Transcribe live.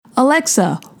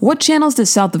Alexa, what channels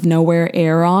does South of Nowhere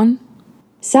air on?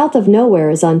 South of Nowhere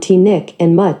is on T-Nick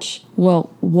and Much. Well,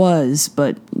 was,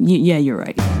 but yeah, you're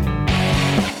right.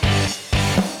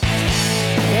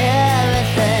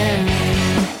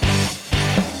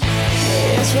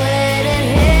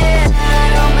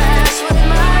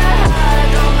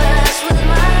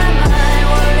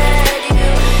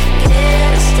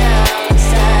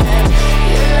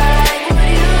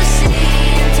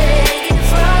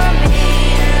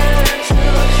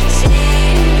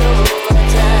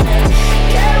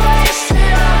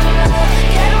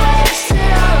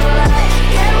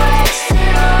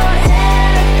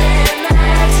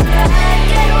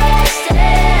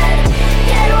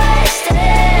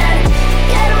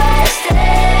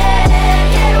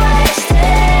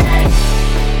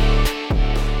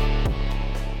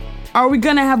 Are we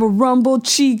gonna have a rumble,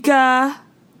 chica?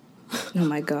 Oh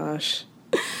my gosh.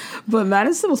 But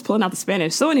Madison was pulling out the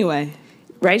Spanish. So anyway.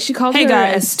 Right? She called her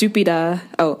guys. estúpida.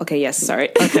 Oh, okay, yes, sorry.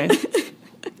 Okay.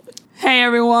 Hey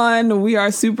everyone, we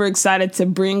are super excited to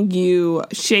bring you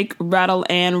Shake, Rattle,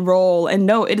 and Roll. And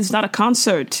no, it is not a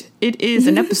concert. It is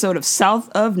an episode of South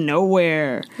of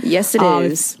Nowhere. Yes, it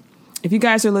is. If you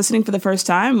guys are listening for the first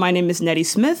time, my name is Nettie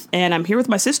Smith, and I'm here with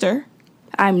my sister.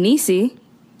 I'm Niecy.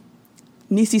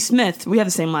 Niecy Smith. We have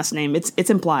the same last name. It's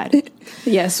implied.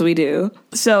 Yes, we do.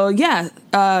 So yeah,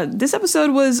 this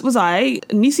episode was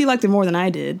Niecy liked it more than I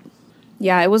did.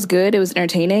 Yeah, it was good. It was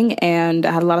entertaining, and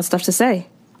I had a lot of stuff to say.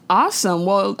 Awesome.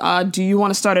 Well, do you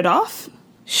want to start it off?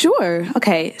 Sure.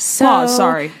 Okay, so... Pause,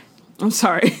 sorry. I'm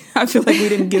sorry. I feel like we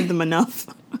didn't give them enough.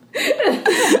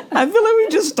 I feel like we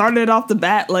just started it off the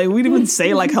bat. Like, we didn't even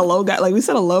say, like, hello, guys. Like, we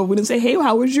said hello. We didn't say, hey,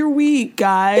 how was your week,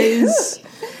 guys?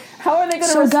 How are they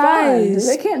going to respond? Guys,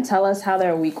 they can't tell us how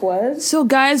their week was. So,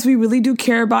 guys, we really do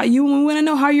care about you, and we want to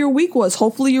know how your week was.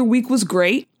 Hopefully your week was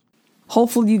great.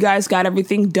 Hopefully you guys got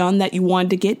everything done that you wanted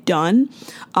to get done.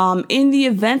 In the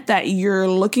event that you're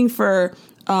looking for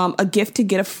a gift to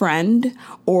get a friend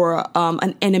or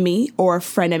an enemy or a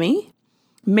frenemy,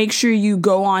 make sure you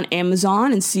go on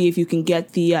Amazon and see if you can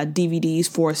get the DVDs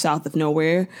for South of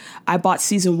Nowhere. I bought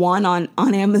season 1 on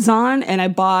Amazon, and I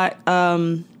bought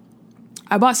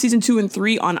season 2 and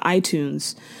 3 on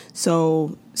iTunes.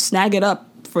 So snag it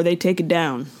up before they take it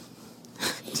down.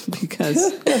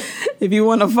 Because if you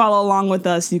want to follow along with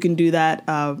us, you can do that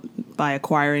by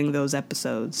acquiring those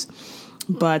episodes.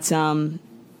 But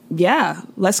yeah,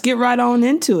 let's get right on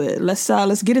into it.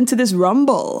 Let's get into this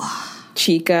rumble.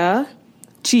 Chica.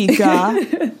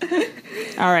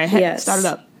 All right, yes. Start it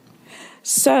up.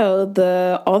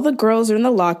 So all the girls are in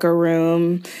the locker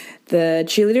room. The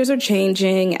cheerleaders are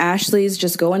changing. Ashley's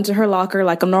just going to her locker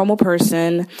like a normal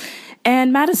person.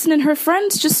 And Madison and her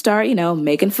friends just start,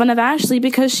 making fun of Ashley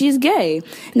because she's gay.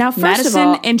 Now, first Madison of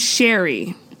all... and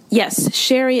Sherry. Yes,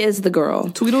 Sherry is the girl.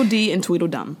 Tweedledee and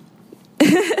Tweedledum.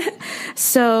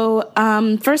 So,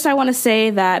 first I want to say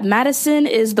that Madison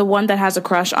is the one that has a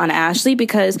crush on Ashley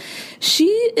because she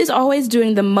is always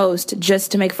doing the most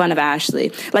just to make fun of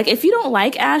Ashley. Like, if you don't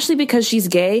like Ashley because she's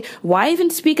gay, why even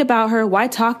speak about her? Why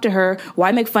talk to her?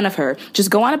 Why make fun of her?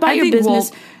 Just go on about your business.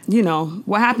 Well,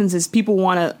 what happens is people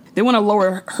want to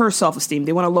lower her self-esteem.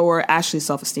 They want to lower Ashley's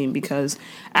self-esteem because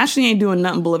Ashley ain't doing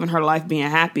nothing but living her life being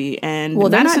happy. And well,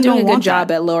 they're Madison not doing a don't good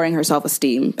job at lowering her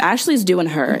self-esteem. Ashley's doing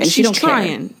her, and she don't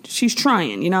care. She's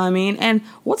trying, you know what I mean? And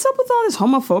what's up with all this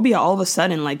homophobia all of a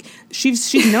sudden? Like,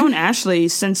 she's known Ashley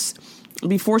since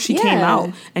before she came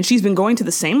out, and she's been going to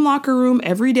the same locker room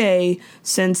every day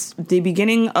since the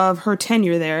beginning of her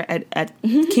tenure there at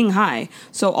King High.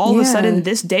 So all of a sudden,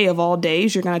 this day of all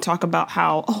days, you're going to talk about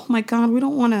how, oh my God, we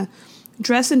don't want to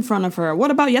dress in front of her.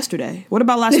 What about yesterday? What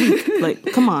about last week?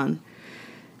 Like, come on.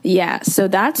 Yeah, so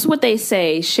that's what they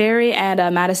say. Sherry and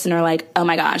Madison are like, oh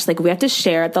my gosh, like, we have to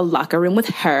share the locker room with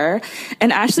her.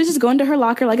 And Ashley's just going to her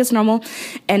locker like it's normal.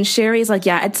 And Sherry's like,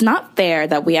 yeah, it's not fair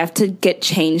that we have to get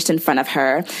changed in front of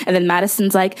her. And then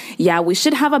Madison's like, yeah, we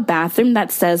should have a bathroom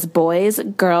that says boys,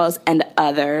 girls, and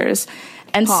others.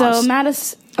 And Pause. so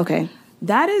Madison, okay.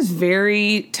 That is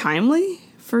very timely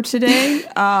for today.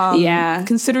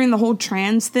 Considering the whole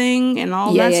trans thing and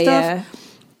all that stuff. Yeah.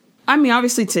 I mean,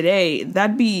 obviously today,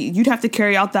 you'd have to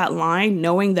carry out that line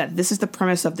knowing that this is the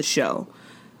premise of the show.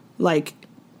 Like,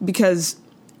 because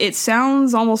it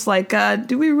sounds almost like,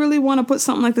 do we really want to put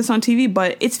something like this on TV?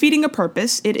 But it's feeding a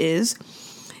purpose. It is.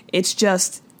 It's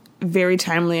just very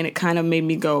timely, and it kind of made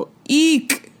me go,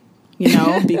 eek,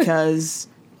 because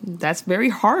that's very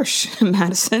harsh,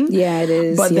 Madison. Yeah, it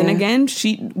is. But then again,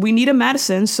 we need a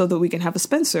Madison so that we can have a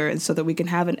Spencer, and so that we can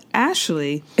have an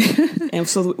Ashley, and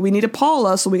so we need a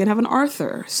Paula so we can have an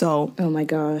Arthur. So, oh my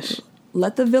gosh,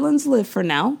 let the villains live for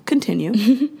now. Continue.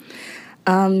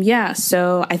 Yeah,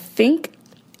 so I think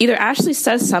either Ashley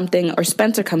says something or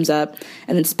Spencer comes up,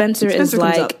 and then Spencer is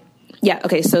like, yeah,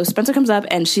 okay, so Spencer comes up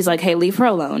and she's like, hey, leave her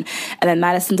alone. And then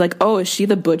Madison's like, oh, is she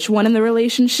the butch one in the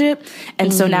relationship?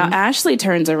 And so now Ashley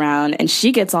turns around and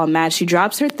she gets all mad. She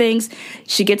drops her things.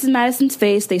 She gets in Madison's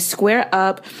face. They square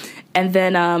up. And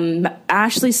then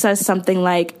Ashley says something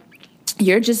like,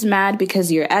 you're just mad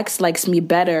because your ex likes me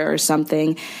better or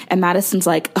something. And Madison's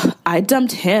like, I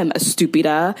dumped him, a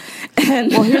stupida.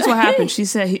 And well, here's what happened. She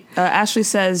said, Ashley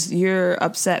says, you're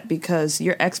upset because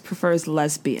your ex prefers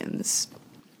lesbians.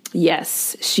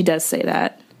 Yes, she does say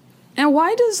that. And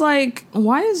why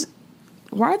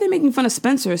are they making fun of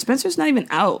Spencer? Spencer's not even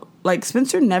out. Like,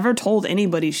 Spencer never told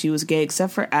anybody she was gay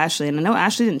except for Ashley. And I know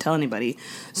Ashley didn't tell anybody.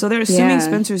 So they're assuming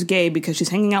Spencer's gay because she's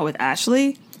hanging out with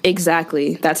Ashley.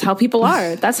 Exactly. That's how people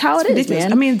are. That's how it is, ridiculous.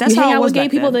 man. I mean, that's you how hang it out was with gay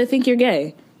back people, then. they think you're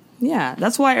gay. Yeah,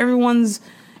 that's why everyone's...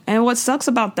 And what sucks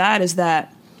about that is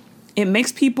that it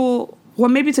makes people... Well,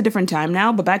 maybe it's a different time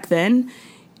now, but back then,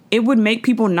 it would make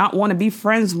people not want to be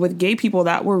friends with gay people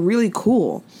that were really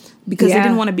cool because they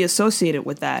didn't want to be associated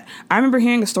with that. I remember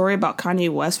hearing a story about Kanye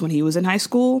West when he was in high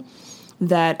school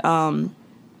that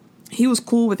he was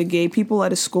cool with the gay people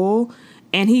at his school,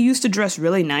 and he used to dress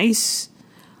really nice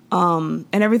and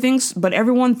everything, but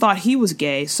everyone thought he was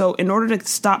gay. So in order to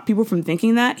stop people from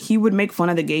thinking that, he would make fun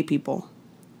of the gay people.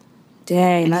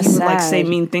 Dang, and that's he would sad. like say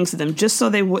mean things to them just so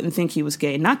they wouldn't think he was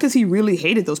gay. Not because he really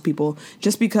hated those people,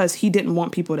 just because he didn't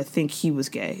want people to think he was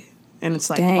gay. And it's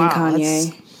like, dang, wow,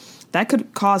 Kanye. that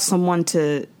could cause someone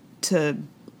to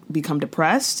become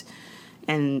depressed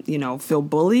and, you know, feel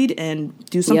bullied and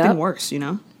do something worse, you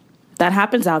know? That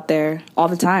happens out there all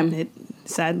the time.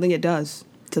 Sadly, it does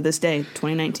to this day,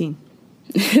 2019.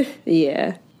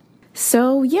 Yeah.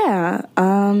 So, yeah.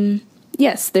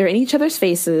 Yes, they're in each other's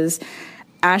faces.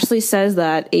 Ashley says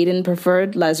that Aiden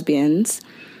preferred lesbians.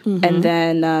 And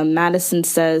then Madison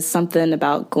says something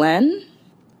about Glenn.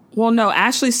 Well, no,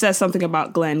 Ashley says something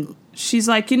about Glenn. She's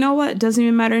like, you know what? It doesn't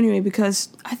even matter anyway because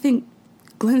I think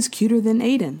Glenn's cuter than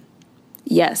Aiden.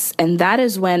 Yes, and that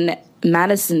is when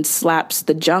Madison slaps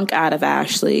the junk out of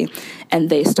Ashley and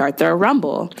they start their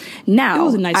rumble. Now,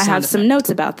 I have some notes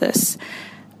about this.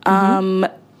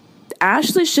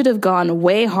 Ashley should have gone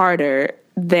way harder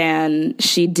than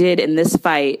she did in this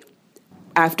fight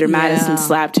after Madison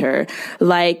slapped her.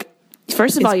 Like,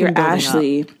 first of all, you're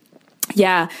Ashley.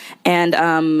 Yeah, and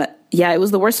it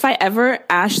was the worst fight ever.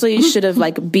 Ashley should have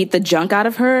like beat the junk out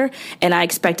of her, and I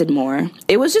expected more.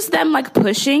 It was just them like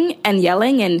pushing and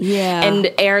yelling and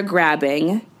air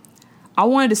grabbing. I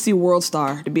wanted to see World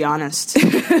Star, to be honest.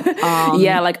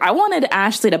 Like I wanted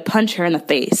Ashley to punch her in the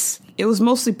face. It was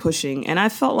mostly pushing, and I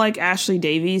felt like Ashley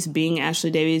Davies, being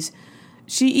Ashley Davies,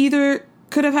 she either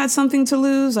could have had something to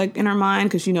lose, like in her mind,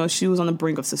 because, you know, she was on the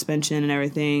brink of suspension and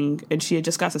everything, and she had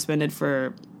just got suspended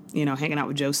for, you know, hanging out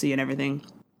with Josie and everything.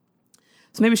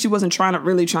 So maybe she wasn't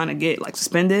really trying to get, like,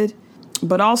 suspended.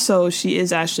 But also, she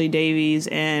is Ashley Davies,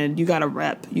 and you gotta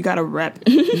rep. You gotta rep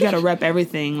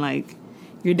everything. Like,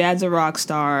 your dad's a rock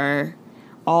star,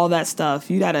 all that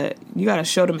stuff. You gotta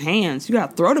show them hands. You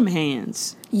gotta throw them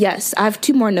hands. Yes, I have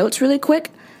 2 more notes really quick.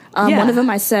 One of them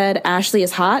I said Ashley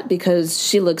is hot because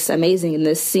she looks amazing in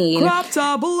this scene. Crop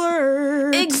top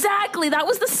alert! Exactly, that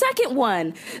was the second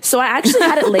one. So I actually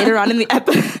had it later on in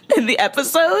the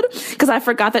episode because I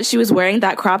forgot that she was wearing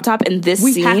that crop top in this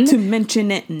scene. We have to mention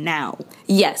it now.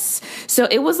 Yes. So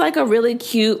it was like a really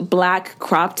cute black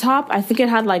crop top. I think it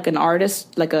had like an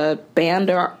artist, like a band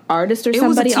or artist or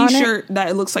somebody on it. It was a t-shirt that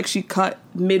it looks like she cut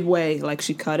midway, like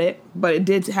she cut it, but it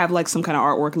did have like some kind of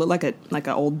artwork. It looked like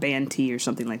an old band tee or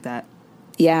something like that.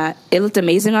 Yeah, it looked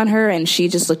amazing on her, and she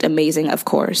just looked amazing, of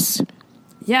course.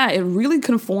 Yeah, it really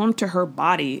conformed to her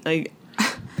body. Like, all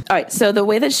right, so the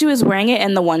way that she was wearing it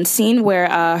in the one scene where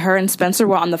her and Spencer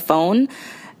were on the phone,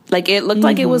 like it looked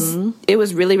like it was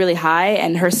really, really high,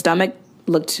 and her stomach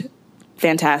looked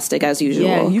fantastic as usual.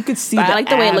 Yeah, you could see. But I like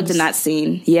the way it looked in that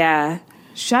scene. Yeah.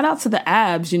 Shout out to the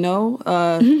abs. You know,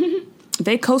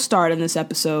 they co-starred in this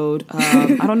episode.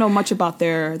 I don't know much about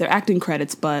their acting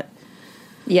credits, but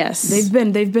yes, they've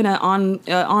been an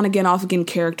on again, off again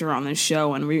character on this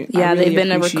show, and really they've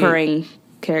been a recurring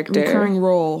character, recurring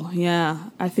role. Yeah,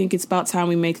 I think it's about time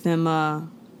we make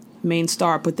them main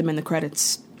star, put them in the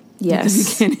credits.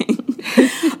 Yes. At the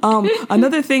beginning.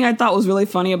 Another thing I thought was really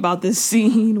funny about this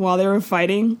scene while they were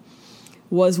fighting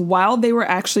was while they were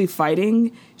actually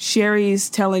fighting, Sherry's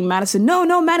telling Madison,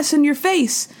 no, Madison, your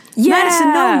face. Yeah.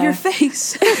 Madison, no, your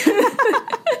face.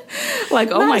 Like,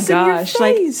 oh Madison, my gosh. Your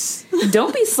face. Like,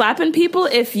 don't be slapping people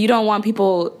if you don't want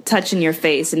people touching your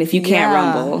face and if you can't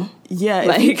rumble. Yeah,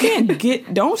 Like, if you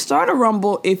can't don't start a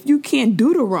rumble if you can't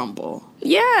do the rumble.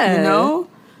 yeah. You know?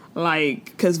 Like,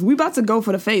 because we about to go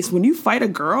for the face. When you fight a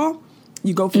girl,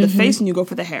 you go for the face and you go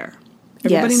for the hair.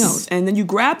 Everybody Yes. knows. And then you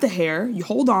grab the hair, you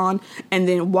hold on, and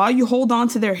then while you hold on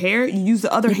to their hair, you use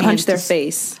the other hand Punch their to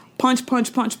face. punch,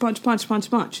 punch, punch, punch, punch, punch,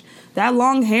 punch. That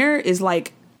long hair is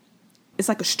like, it's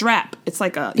like a strap. It's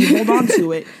like you hold on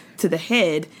to it to the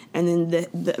head, and then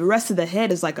the rest of the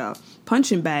head is like a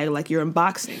punching bag, like you're in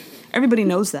boxing. Everybody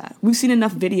knows that. We've seen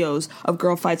enough videos of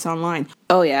girl fights online.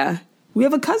 Oh, yeah. We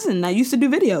have a cousin that used to do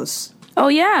videos. Oh,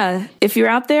 yeah. If you're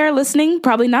out there listening,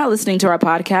 probably not listening to our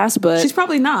podcast, but She's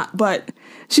probably not, but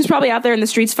she's probably out there in the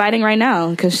streets fighting right now,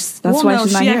 because that's why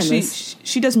she's not hearing this.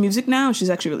 She does music now. She's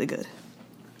actually really good.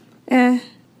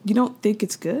 You don't think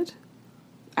it's good?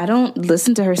 I don't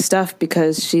listen to her stuff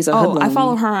because she's a hoodlum. I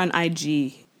follow her on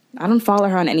IG. I don't follow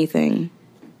her on anything.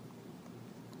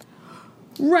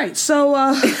 Right. So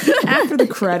after the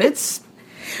credits,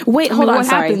 Wait, hold on. what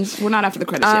Sorry. happens? We're not after the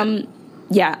credits yet.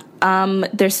 Yeah.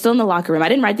 They're still in the locker room. I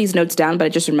didn't write these notes down, but I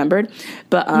just remembered.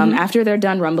 But after they're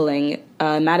done rumbling,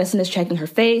 Madison is checking her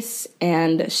face,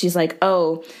 and she's like,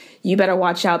 "Oh, you better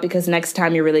watch out because next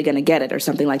time you're really gonna get it," or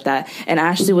something like that. And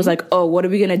Ashley was like, "Oh, what are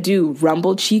we gonna do?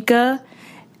 Rumble, chica?"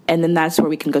 And then that's where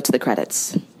we can go to the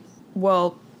credits.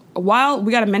 Well,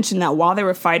 we got to mention that while they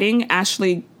were fighting,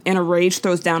 Ashley, in a rage,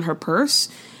 throws down her purse,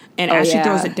 and as she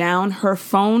throws it down, her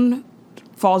phone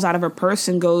falls out of her purse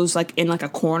and goes like in like a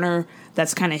corner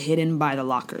that's kind of hidden by the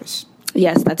lockers.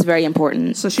 Yes, that's very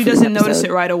important. So she doesn't notice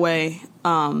it right away.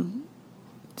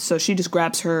 So she just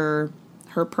grabs her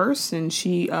purse and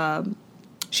she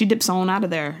dips on out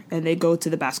of there, and they go to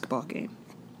the basketball game.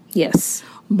 Yes.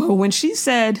 But when she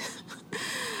said,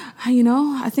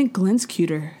 I think Glenn's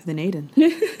cuter than Aiden,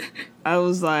 I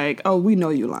was like, oh, we know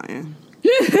you lying.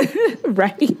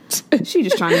 Right. She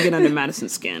just trying to get under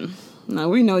Madison's skin. No,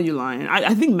 we know you lying.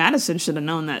 I think Madison should have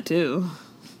known that too.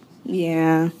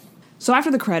 Yeah. So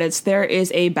after the credits, there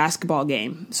is a basketball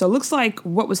game. So it looks like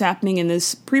what was happening in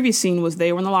this previous scene was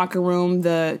they were in the locker room,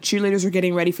 the cheerleaders were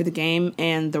getting ready for the game,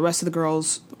 and the rest of the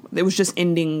girls, it was just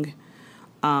ending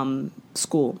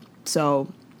school.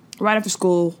 So right after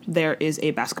school, there is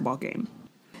a basketball game.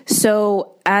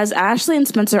 So as Ashley and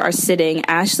Spencer are sitting,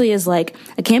 Ashley is like,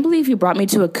 "I can't believe you brought me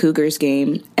to a Cougars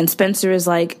game." And Spencer is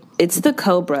like, "It's the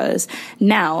Cobras."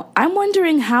 Now, I'm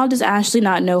wondering, how does Ashley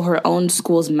not know her own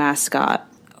school's mascot?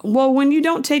 Well, when you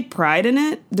don't take pride in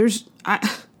it,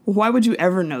 why would you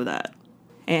ever know that?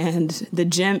 And the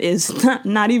gym is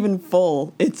not even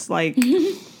full. It's like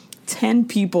 10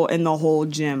 people in the whole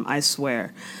gym, I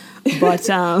swear. But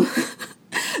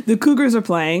the Cougars are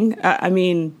playing.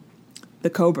 The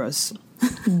Cobras.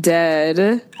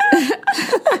 Dead.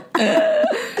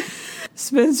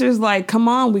 Spencer's like, come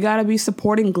on, we gotta be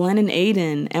supporting Glenn and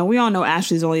Aiden. And we all know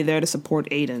Ashley's only there to support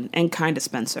Aiden and kind of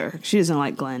Spencer. She doesn't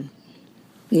like Glenn.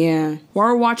 Yeah. While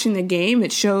we're watching the game,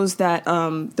 it shows that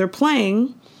they're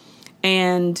playing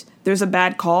and there's a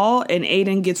bad call, and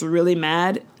Aiden gets really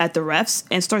mad at the refs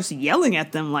and starts yelling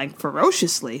at them like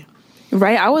ferociously.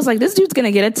 Right? I was like, this dude's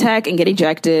gonna get a tech and get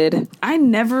ejected. I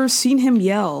never seen him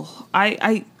yell.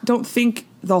 I don't think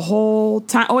the whole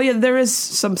time. Oh yeah, there is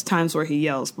some times where he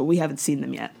yells, but we haven't seen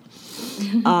them yet.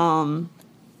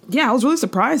 Yeah, I was really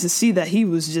surprised to see that he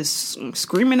was just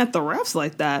screaming at the refs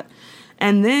like that.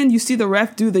 And then you see the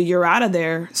ref do the "you're out of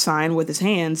there" sign with his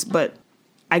hands, but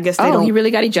I guess they don't. He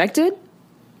really got ejected?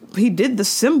 He did the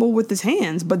symbol with his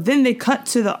hands, but then they cut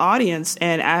to the audience,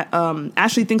 and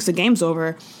Ashley thinks the game's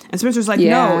over, and Spencer's like,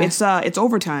 "No, it's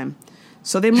overtime."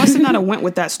 So they must have not have went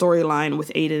with that storyline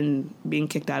with Aiden being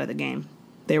kicked out of the game.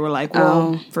 They were like,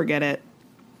 "Well, forget it."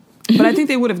 But I think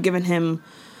they would have given him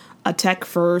a tech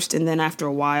first, and then after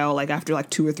a while, like after like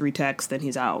 2 or 3 techs, then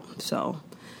he's out. So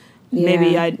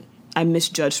maybe I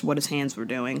misjudged what his hands were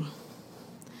doing.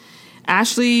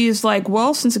 Ashley is like,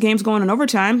 well, since the game's going in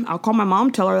overtime, I'll call my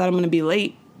mom, tell her that I'm going to be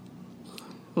late.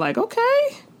 Like,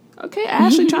 okay,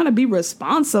 Ashley trying to be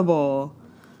responsible.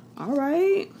 All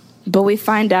right. But we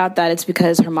find out that it's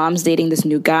because her mom's dating this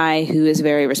new guy who is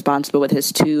very responsible with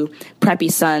his 2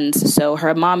 preppy sons. So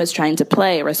her mom is trying to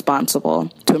play responsible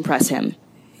to impress him.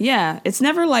 Yeah, it's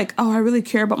never like, oh, I really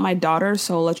care about my daughter,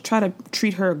 so let's try to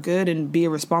treat her good and be a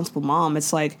responsible mom.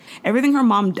 It's like everything her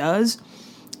mom does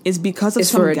is because of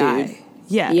some guy. Dude.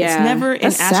 Yeah, it's never in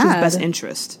Ashley's best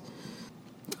interest.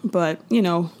 But,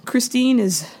 Christine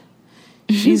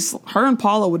her and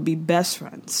Paula would be best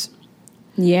friends.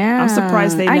 Yeah. I'm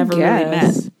surprised they never really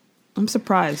met. I'm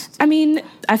surprised. I mean,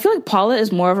 I feel like Paula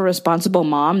is more of a responsible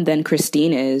mom than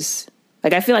Christine is.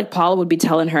 Like, I feel like Paula would be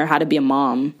telling her how to be a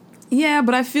mom. Yeah,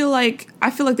 but I feel like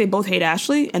they both hate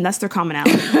Ashley, and that's their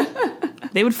commonality.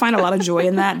 they would find a lot of joy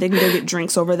in that. They can go get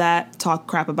drinks over that, talk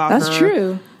crap about That's her.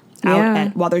 true.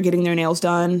 While they're getting their nails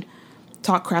done,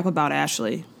 talk crap about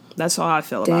Ashley. That's how I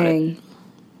feel about it.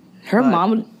 Her mom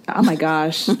would, oh my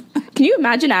gosh. Can you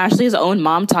imagine Ashley's own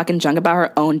mom talking junk about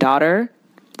her own daughter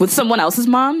with someone else's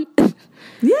mom? Yeah,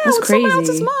 that's with crazy. someone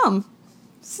else's mom.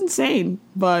 It's insane.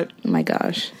 But oh my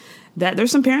gosh.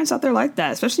 There's some parents out there like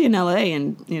that, especially in LA,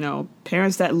 and, you know,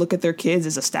 parents that look at their kids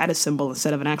as a status symbol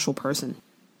instead of an actual person.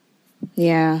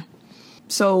 Yeah.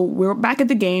 So we're back at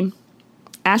the game.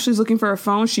 Ashley's looking for her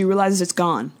phone. She realizes it's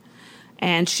gone.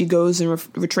 And she goes and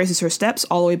retraces her steps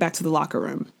all the way back to the locker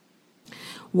room.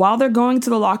 While they're going to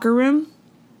the locker room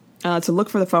to look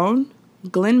for the phone,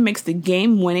 Glenn makes the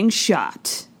game-winning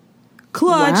shot.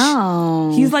 Clutch.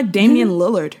 Wow. He's like Damian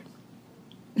Lillard.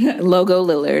 Logo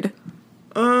Lillard.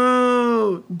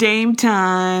 Oh, Dame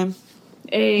time.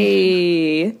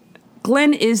 Hey.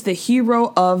 Glenn is the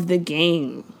hero of the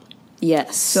game.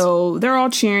 Yes. So they're all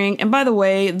cheering. And by the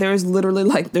way, there's literally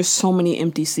there's so many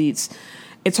empty seats.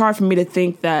 It's hard for me to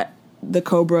think that the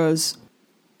Cobras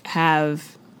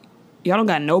have... Y'all don't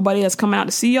got nobody that's coming out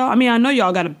to see y'all? I mean, I know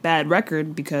y'all got a bad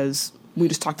record because we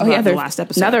just talked about it in the last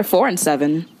episode. Now they're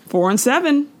 4-7.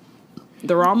 4-7.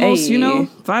 They're almost,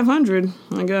 500,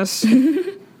 I guess.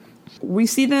 We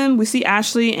see them. We see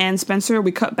Ashley and Spencer.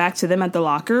 We cut back to them at the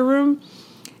locker room.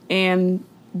 And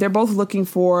they're both looking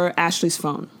for Ashley's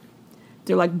phone.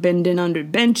 They're bending under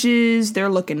benches. They're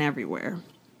looking everywhere.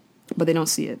 But they don't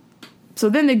see it. So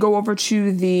then they go over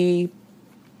to the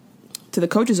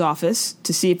coach's office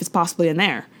to see if it's possibly in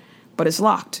there, but it's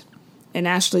locked. And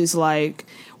Ashley's like,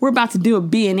 we're about to do a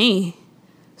B&E.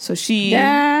 So she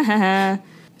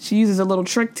uses a little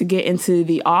trick to get into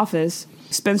the office.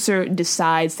 Spencer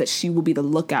decides that she will be the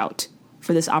lookout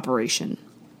for this operation.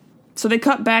 So they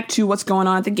cut back to what's going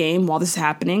on at the game while this is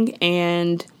happening,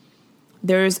 and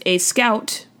there's a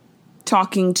scout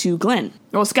talking to Glenn.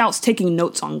 Well, scout's taking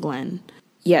notes on Glenn.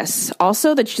 Yes.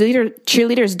 Also, the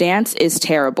cheerleader's dance is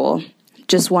terrible.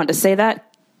 Just want to say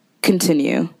that.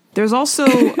 Continue. There's also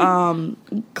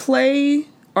Clay,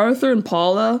 Arthur, and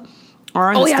Paula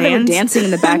are in the stands. They were dancing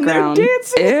in the background.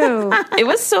 Ew. It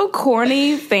was so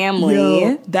corny family.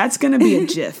 Yo, that's going to be a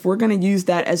GIF. We're going to use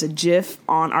that as a GIF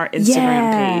on our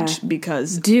Instagram page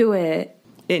because... Do it.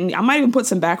 I might even put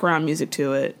some background music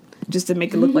to it just to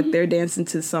make it look like they're dancing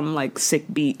to some sick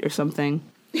beat or something.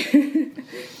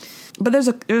 But there's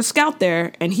a scout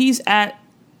there, and he's at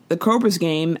the Cobras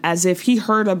game as if he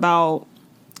heard about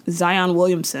Zion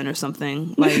Williamson or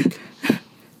something.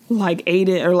 Like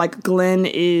Aiden or Glenn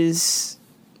is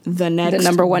the next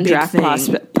number one draft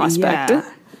prospect.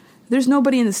 Yeah. There's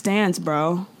nobody in the stands,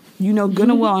 bro. You know good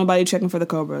and well nobody checking for the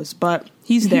Cobras, but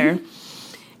he's there.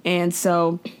 And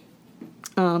so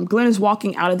Glenn is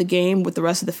walking out of the game with the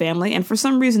rest of the family, and for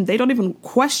some reason they don't even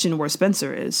question where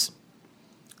Spencer is.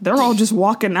 They're all just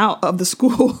walking out of the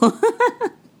school.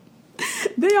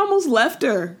 They almost left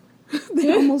her.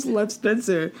 They almost left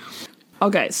Spencer.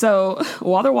 Okay, so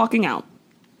while they're walking out,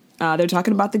 they're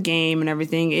talking about the game and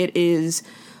everything. It is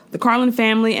the Carlin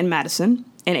family and Madison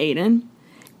and Aiden.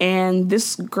 And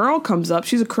this girl comes up.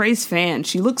 She's a crazed fan.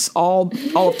 She looks all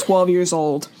of 12 years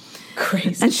old.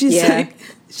 Crazy. And she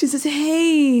says,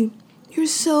 hey, you're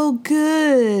so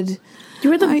good. You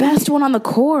were the best one on the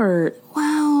court.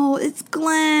 Wow, it's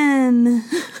Glenn.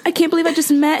 I can't believe I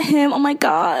just met him. Oh my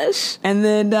gosh. And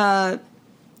then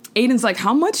Aiden's like,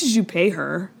 how much did you pay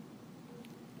her?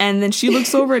 And then she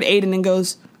looks over at Aiden and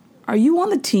goes, are you on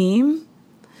the team?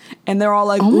 And they're all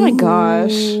like, oh my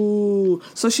gosh.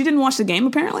 So she didn't watch the game,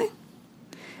 apparently?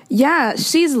 Yeah,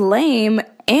 she's lame.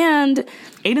 And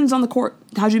Aiden's on the court.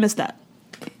 How'd you miss that?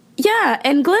 Yeah,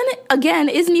 and Glenn, again,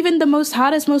 isn't even the most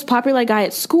popular guy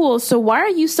at school, so why are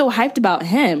you so hyped about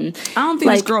him? I don't think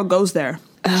this girl goes there.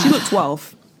 She looked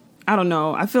 12. I don't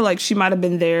know. I feel like she might have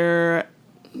been there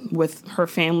with her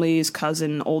family's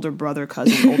cousin, older brother,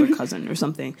 cousin, older cousin, or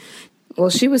something. Well,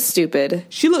 she was stupid.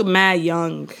 She looked mad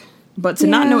young. But to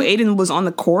not know Aiden was on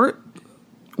the court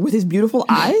with his beautiful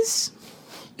eyes,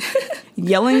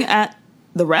 yelling at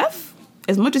the ref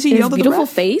as much as he yelled at the ref. His beautiful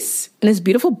face and his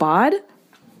beautiful bod.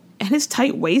 And his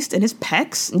tight waist and his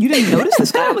pecs. And you didn't notice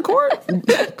this guy on the court?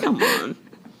 Come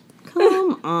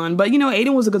on. But,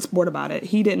 Aiden was a good sport about it.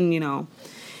 He didn't,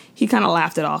 he kind of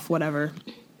laughed it off, whatever.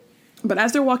 But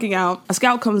as they're walking out, a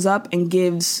scout comes up and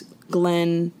gives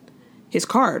Glenn his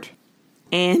card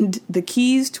and the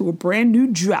keys to a brand new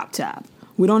drop top.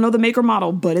 We don't know the make or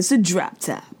model, but it's a drop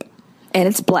top. And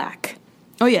it's black.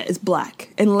 Oh, yeah, it's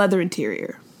black and leather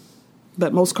interior.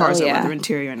 But most cars are leather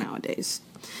interior nowadays.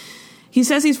 He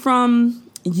says he's from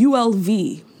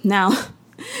ULV. Now,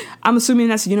 I'm assuming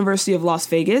that's the University of Las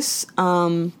Vegas.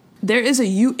 There is a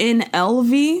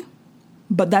UNLV,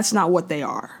 but that's not what they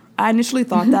are. I initially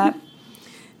thought that.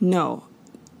 No.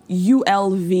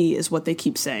 ULV is what they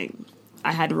keep saying.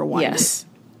 I had to rewind it.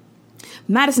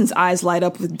 Madison's eyes light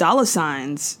up with dollar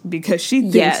signs because she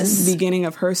thinks this is the beginning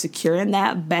of her securing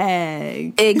that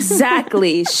bag.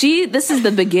 Exactly. This is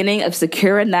the beginning of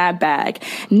securing that bag.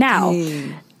 Now,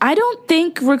 I don't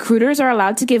think recruiters are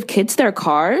allowed to give kids their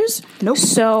cars. Nope.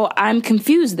 So I'm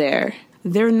confused there.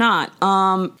 They're not.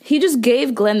 He just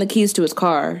gave Glenn the keys to his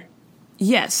car.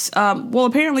 Yes. Well,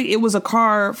 apparently it was a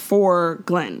car for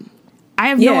Glenn. I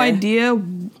have no idea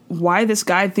why this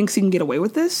guy thinks he can get away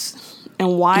with this.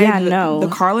 And why the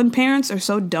Carlin parents are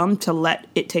so dumb to let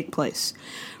it take place.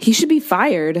 He should be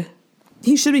fired.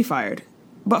 He should be fired.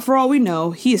 But for all we know,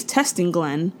 he is testing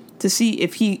Glenn to see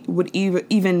if he would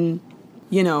even,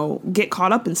 get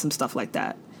caught up in some stuff like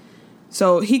that.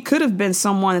 So he could have been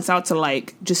someone that's out to,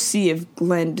 like, just see if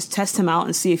Glenn, just test him out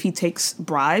and see if he takes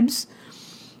bribes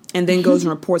and then goes and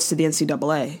reports to the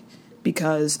NCAA.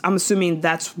 Because I'm assuming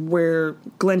that's where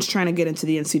Glenn's trying to get into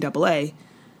the NCAA.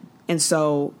 And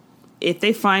so if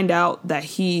they find out that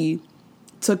he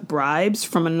took bribes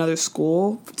from another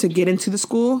school to get into the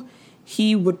school,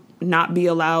 he would not be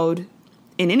allowed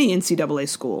in any NCAA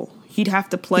school. He'd have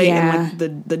to play in like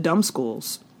the dumb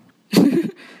schools.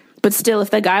 But still,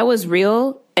 if the guy was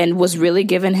real and was really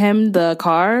giving him the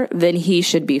car, then he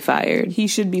should be fired. He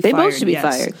should be fired. They both should be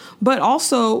fired. But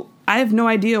also, I have no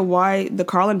idea why the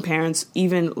Carlin parents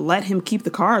even let him keep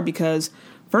the car because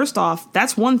first off,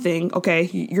 that's one thing. Okay,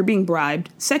 you're being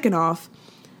bribed. Second off,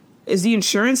 is the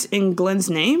insurance in Glenn's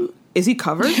name? Is he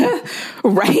covered?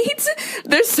 Right?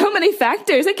 There's so many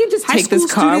factors. I can't just take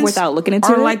this car without looking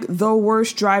into it. Are like the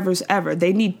worst drivers ever.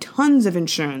 They need tons of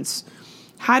insurance.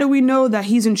 How do we know that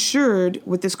he's insured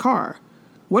with this car?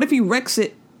 What if he wrecks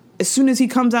it as soon as he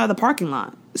comes out of the parking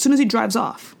lot? As soon as he drives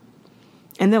off?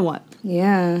 And then what?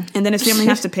 Yeah. And then his family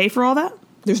has to pay for all that?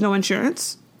 There's no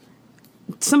insurance?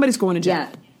 Somebody's going to jail. Yeah.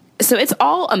 So it's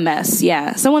all a mess,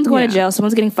 yeah. Someone's going to jail,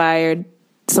 someone's getting fired,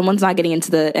 someone's not getting into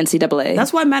the NCAA.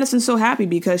 That's why Madison's so happy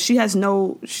because she has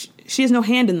no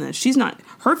hand in this.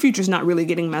 Her future's not really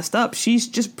getting messed up. She's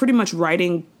just pretty much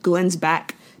riding Glenn's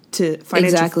back to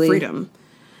financial freedom.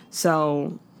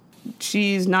 So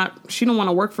she don't want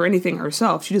to work for anything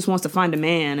herself. She just wants to find a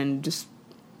man and just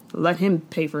let him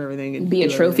pay for everything and be a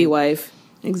trophy wife.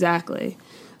 Exactly.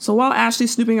 So while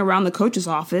Ashley's snooping around the coach's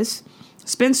office,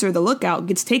 Spencer, the lookout,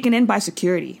 gets taken in by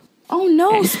security. Oh,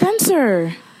 no,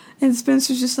 Spencer. And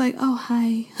Spencer's just like, oh,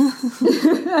 hi.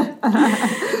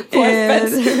 Poor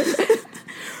Spencer.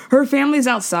 Her family's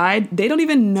outside. They don't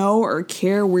even know or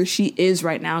care where she is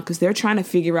right now because they're trying to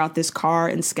figure out this car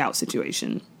and scout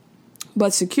situation.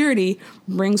 But security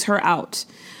brings her out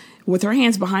with her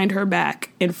hands behind her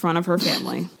back in front of her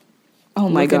family. Oh,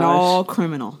 my gosh. Looking all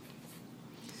criminal.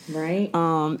 Right.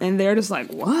 And they're just like,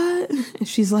 what? And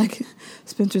she's like,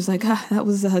 Spencer's like, that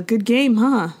was a good game,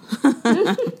 huh?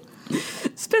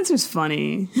 Spencer's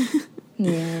funny.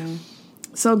 Yeah.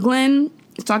 So Glenn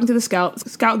is talking to the scout. The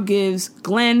scout gives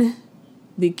Glenn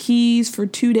the keys for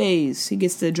 2 days. He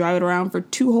gets to drive it around for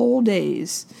 2 whole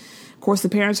days. Of course, the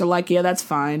parents are like, yeah, that's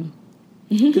fine.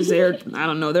 Because they're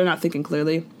not thinking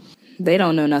clearly. They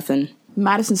don't know nothing.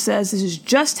 Madison says, this is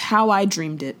just how I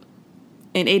dreamed it.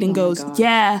 And Aiden goes,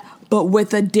 yeah, but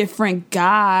with a different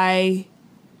guy.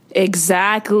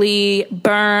 Exactly.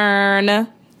 Burn.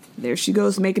 There she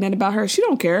goes, making it about her. She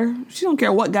don't care. She don't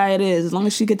care what guy it is, as long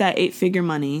as she get that 8-figure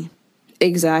money.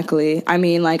 Exactly. I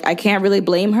mean, like, I can't really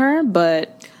blame her,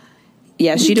 but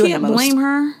yeah, she doing the most. You can't blame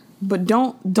her, but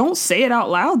don't say it out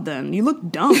loud then. You look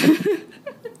dumb.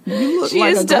 You look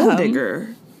like a gold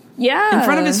digger. Yeah. In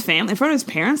front of his family, in front of his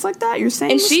parents like that, you're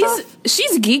saying and stuff?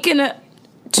 she's geeking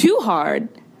too hard.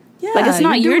 Yeah, like, it's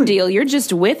not your deal. You're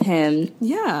just with him.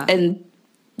 Yeah. And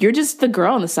you're just the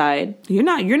girl on the side. You're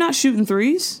not shooting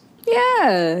threes.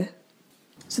 Yeah.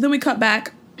 So then we cut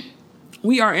back.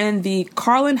 We are in the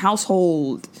Carlin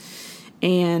household.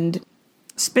 And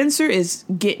Spencer is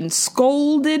getting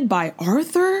scolded by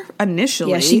Arthur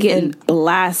initially. Yeah, she getting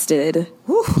blasted.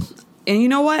 Whew. And you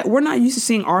know what? We're not used to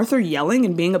seeing Arthur yelling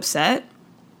and being upset.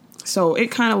 So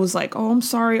it kind of was like, oh, I'm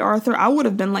sorry, Arthur. I would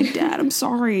have been like, Dad, I'm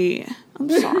sorry. I'm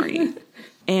sorry.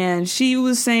 And she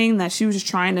was saying that she was just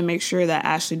trying to make sure that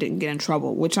Ashley didn't get in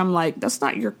trouble, which I'm like, that's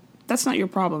not your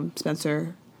problem,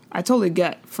 Spencer. I totally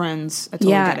get friends. I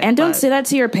totally get it. And don't say that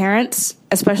to your parents,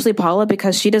 especially Paula,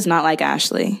 because she does not like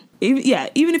Ashley.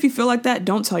 Even if you feel like that,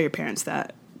 don't tell your parents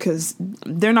that, because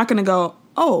they're not going to go,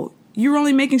 oh, you were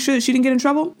only making sure that she didn't get in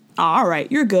trouble? Oh, all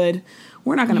right, you're good.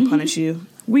 We're not going to punish you.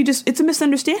 it's a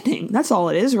misunderstanding. That's all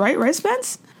it is, right? Right,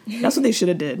 Spence? That's what they should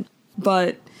have did.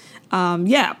 But,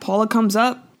 yeah, Paula comes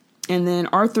up, and then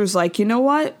Arthur's like, you know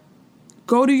what?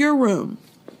 Go to your room.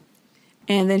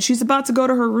 And then she's about to go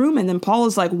to her room, and then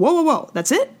Paula's like, whoa,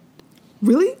 that's it?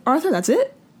 Really, Arthur, that's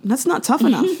it? That's not tough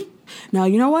enough. Now,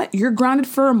 you know what? You're grounded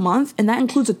for a month, and that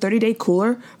includes a 30-day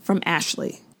cooler from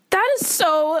Ashley. That is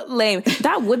so lame.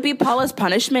 That would be Paula's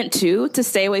punishment, too, to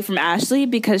stay away from Ashley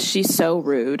because she's so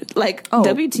rude. Like,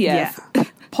 WTF. Yeah.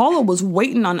 Paula was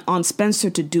waiting on Spencer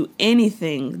to do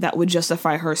anything that would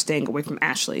justify her staying away from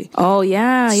Ashley. Oh,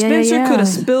 yeah. Spencer could have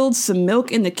spilled some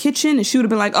milk in the kitchen, and she would have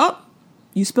been like, oh,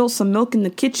 you spilled some milk in the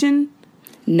kitchen?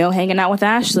 No hanging out with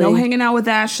Ashley.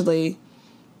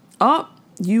 Oh,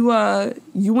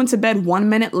 you went to bed 1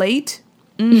 minute late?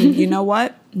 You know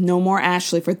what? No more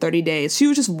Ashley for 30 days. She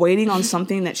was just waiting on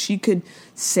something that she could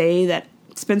say that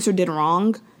Spencer did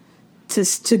wrong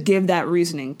to give that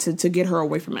reasoning, to get her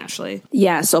away from Ashley.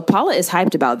 Yeah, so Paula is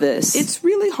hyped about this. It's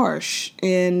really harsh.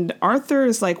 And Arthur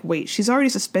is like, wait, she's already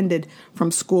suspended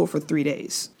from school for 3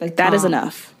 days. Like, that is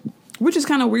enough. Which is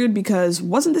kind of weird because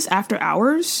wasn't this after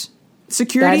hours?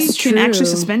 Security can actually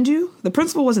suspend you? The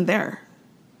principal wasn't there.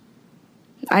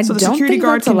 So the security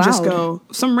guard can just go,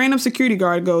 some random security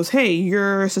guard goes, hey,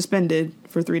 you're suspended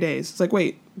for 3 days. It's like,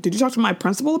 wait, did you talk to my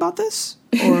principal about this?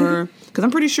 Or, because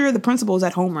I'm pretty sure the principal is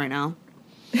at home right now.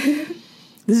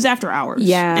 This is after hours.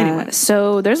 Yeah. Anyway.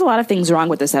 So there's a lot of things wrong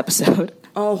with this episode.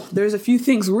 Oh, there's a few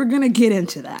things. We're going to get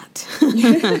into that.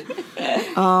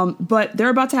 But they're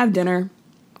about to have dinner.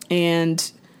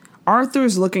 And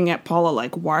Arthur's looking at Paula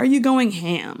like, why are you going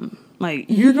ham? Like,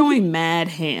 you're going mad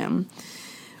ham.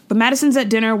 But Madison's at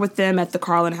dinner with them at the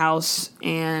Carlin house,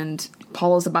 and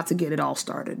Paula's about to get it all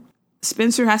started.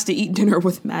 Spencer has to eat dinner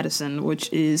with Madison,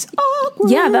 which is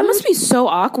awkward. Yeah, that must be so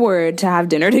awkward to have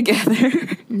dinner together.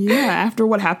 Yeah, after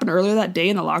what happened earlier that day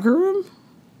in the locker room.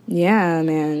 Yeah,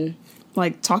 man.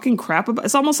 Like, talking crap about...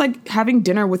 It's almost like having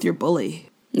dinner with your bully.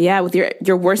 Yeah, with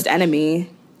your worst enemy.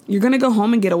 You're going to go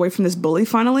home and get away from this bully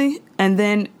finally, and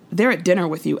then they're at dinner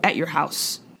with you at your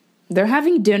house. They're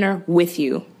having dinner with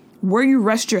you. Where you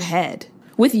rest your head.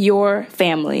 With your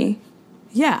family.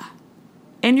 Yeah.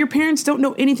 And your parents don't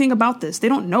know anything about this. They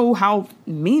don't know how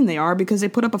mean they are because they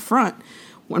put up a front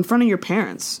in front of your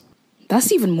parents.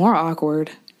 That's even more awkward.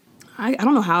 I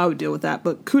don't know how I would deal with that,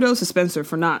 but kudos to Spencer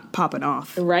for not popping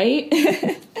off. Right?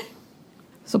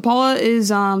 So Paula is,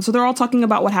 so they're all talking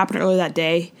about what happened earlier that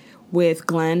day with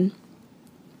Glenn.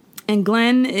 And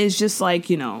Glenn is just like,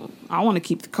 you know, I want to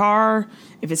keep the car.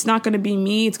 If it's not going to be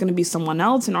me, it's going to be someone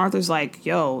else. And Arthur's like,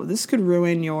 yo, this could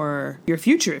ruin your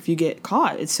future if you get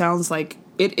caught. It sounds like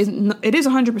it is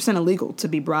 100% illegal to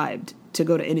be bribed to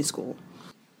go to any school.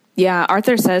 Yeah,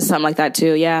 Arthur says something like that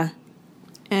too, yeah.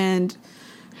 And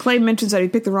Clay mentions that if you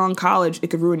pick the wrong college, it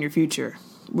could ruin your future,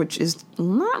 which is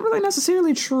not really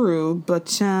necessarily true,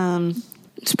 but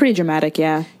it's pretty dramatic,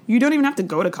 yeah. You don't even have to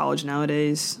go to college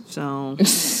nowadays, so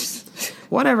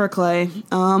whatever, Clay.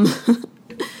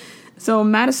 So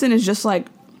Madison is just like,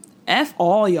 F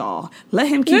all y'all. Let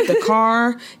him keep the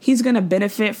car. He's going to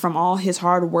benefit from all his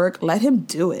hard work. Let him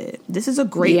do it. This is a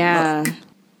great look.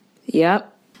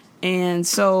 Yep. And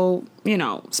so, you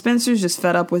know, Spencer's just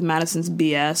fed up with Madison's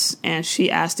BS, and she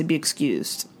asked to be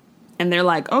excused. And they're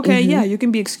like, okay, yeah, you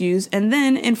can be excused. And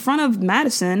then in front of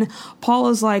Madison,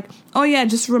 Paula's like, oh, yeah,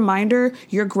 just a reminder,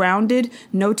 you're grounded.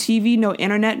 No TV, no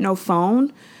internet, no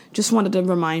phone. Just wanted to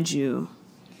remind you.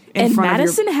 And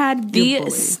Madison had the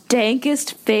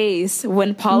stankest face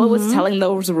when Paula was telling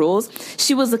those rules.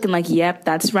 She was looking like, yep,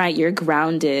 that's right, you're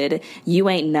grounded. You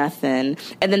ain't nothing.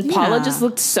 And then Paula just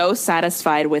looked so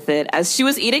satisfied with it as she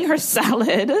was eating her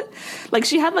salad. Like,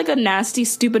 she had like a nasty,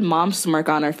 stupid mom smirk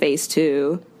on her face,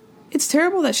 too. It's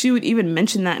terrible that she would even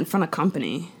mention that in front of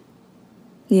company.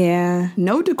 Yeah.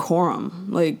 No decorum.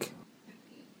 Like...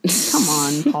 Come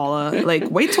on, Paula. Like,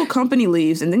 wait till company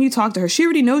leaves, and then you talk to her. She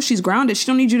already knows she's grounded. She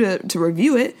don't need you to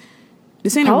review it.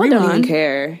 This ain't Paula a rerun. Don't even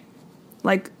care.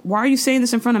 Like, why are you saying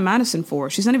this in front of Madison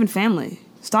for? She's not even family.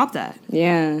 Stop that.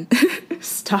 Yeah.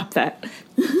 Stop that.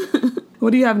 What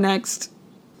do you have next?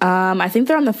 I think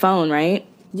they're on the phone, right?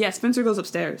 Yeah, Spencer goes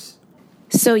upstairs.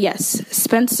 So, yes,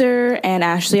 Spencer and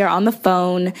Ashley are on the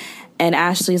phone, and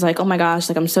Ashley's like, oh my gosh,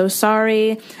 like, I'm so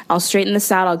sorry. I'll straighten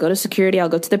this out. I'll go to security. I'll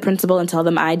go to the principal and tell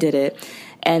them I did it.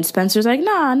 And Spencer's like,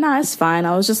 nah, it's fine.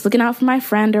 I was just looking out for my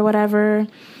friend or whatever.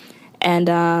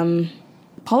 And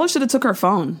Paula should have took her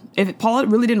phone. If Paula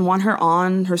really didn't want her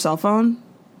on her cell phone,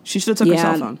 she should have took her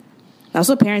cell phone. That's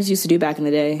what parents used to do back in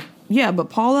the day. Yeah,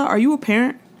 but Paula, are you a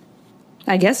parent?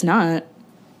 I guess not.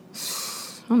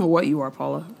 I don't know what you are,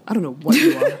 Paula. I don't know what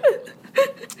you are.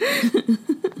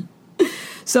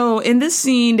 So in this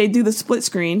scene, they do the split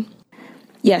screen.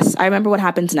 Yes, I remember what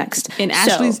happens next. And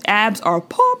Ashley's abs are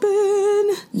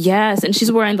popping. Yes, and she's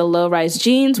wearing the low-rise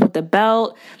jeans with the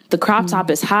belt. The crop top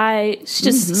is high. She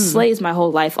just slays my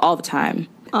whole life all the time.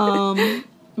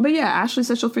 But yeah, Ashley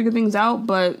says she'll figure things out,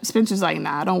 but Spencer's like,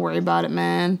 nah, don't worry about it,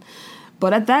 man.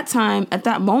 But at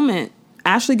that moment,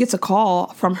 Ashley gets a call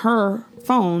from her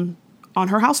phone on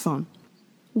her house phone.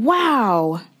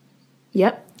 Wow.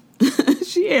 Yep.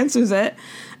 She answers it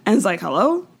and is like,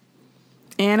 hello?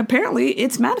 And apparently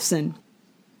it's Madison.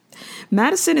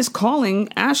 Madison is calling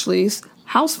Ashley's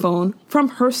house phone from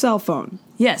her cell phone.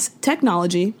 Yes,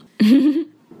 technology.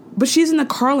 But she's in the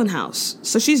Carlin house.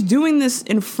 So she's doing this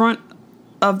in front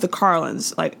of the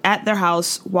Carlins, like at their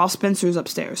house, while Spencer's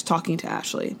upstairs talking to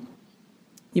Ashley.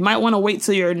 You might want to wait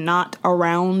till you're not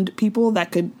around people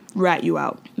that could rat you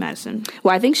out, Madison.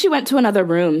 Well, I think she went to another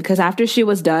room because after she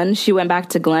was done, she went back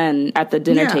to Glenn at the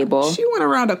dinner table. She went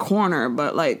around a corner,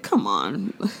 but like, come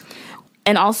on.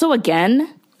 And also, again,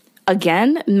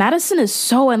 Madison is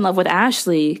so in love with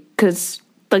Ashley because,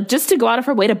 like, just to go out of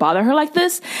her way to bother her like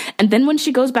this. And then when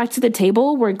she goes back to the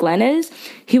table where Glenn is,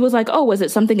 he was like, oh, was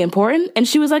it something important? And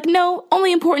she was like, no,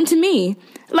 only important to me.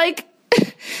 Like,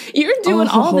 you're doing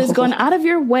all this, going out of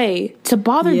your way to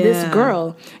bother this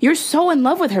girl. You're so in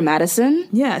love with her, Madison.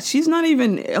 Yeah, she's not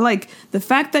even, like, the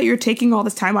fact that you're taking all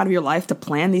this time out of your life to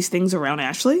plan these things around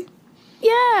Ashley.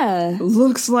 Yeah.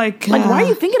 Looks like... Like, why are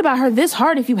you thinking about her this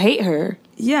hard if you hate her?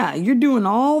 Yeah, you're doing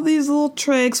all these little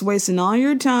tricks, wasting all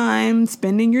your time,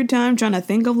 spending your time trying to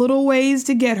think of little ways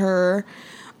to get her.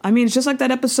 I mean, it's just like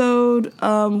that episode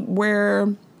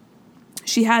where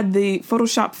she had the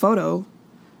Photoshop photo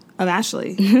of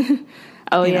Ashley.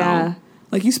 Oh, you yeah. know?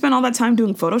 Like, you spent all that time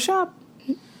doing Photoshop?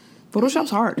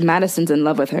 Photoshop's hard. Madison's in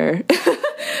love with her.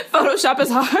 Photoshop is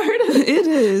hard. It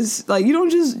is. Like, you don't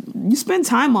just... You spend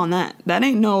time on that. That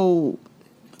ain't no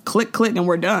click, and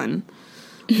we're done.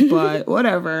 But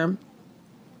whatever.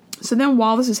 So then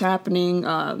while this is happening,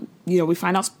 we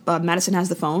find out Madison has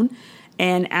the phone.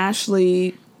 And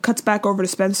Ashley cuts back over to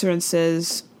Spencer and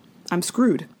says, I'm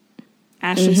screwed.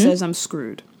 Ashley says, I'm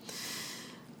screwed.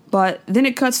 But then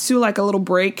it cuts to like a little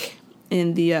break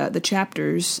in the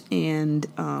chapters, and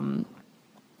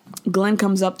Glenn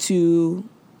comes up to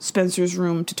Spencer's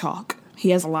room to talk. He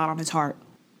has a lot on his heart.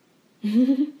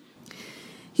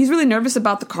 He's really nervous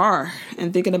about the car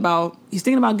and thinking about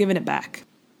giving it back.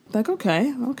 Like,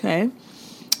 okay.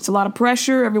 It's a lot of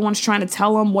pressure. Everyone's trying to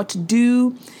tell him what to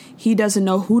do. He doesn't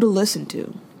know who to listen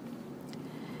to.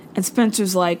 And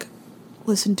Spencer's like,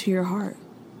 listen to your heart.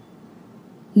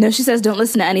 No, she says don't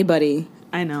listen to anybody.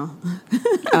 I know.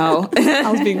 Oh. I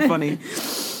was being funny.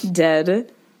 Dead.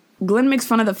 Glenn makes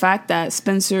fun of the fact that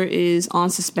Spencer is on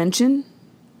suspension.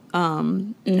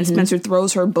 And Spencer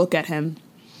throws her book at him.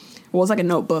 Well, it's like a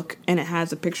notebook, and it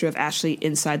has a picture of Ashley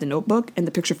inside the notebook, and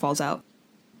the picture falls out.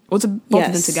 Well, it's both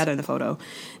of them together in the photo.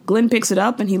 Glenn picks it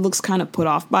up, and he looks kind of put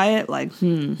off by it, like,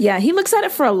 Yeah, he looks at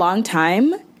it for a long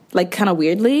time, like kind of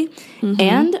weirdly.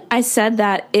 And I said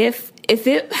that if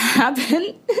it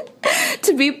happened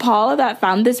to be Paula that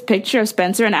found this picture of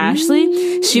Spencer and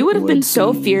Ashley, she would have been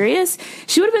so furious.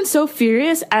 She would have been so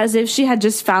furious as if she had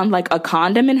just found like a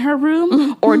condom in her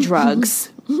room or drugs.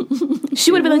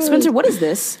 She would have been like, Spencer, what is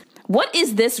this? What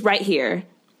is this right here?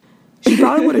 She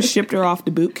probably would have shipped her off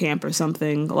to boot camp or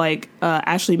something. Like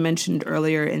Ashley mentioned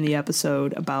earlier in the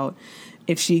episode about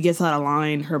if she gets out of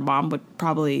line, her mom would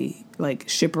probably like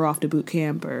ship her off to boot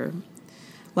camp, or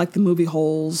like the movie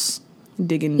Holes,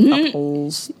 digging up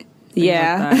holes.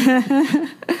 Yeah.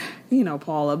 Like you know,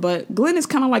 Paula. But Glenn is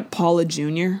kind of like Paula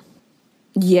Jr.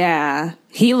 Yeah.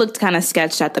 He looked kind of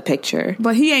sketched at the picture.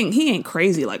 But he ain't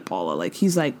crazy like Paula. Like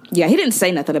he's like... Yeah, he didn't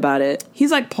say nothing about it.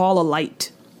 He's like Paula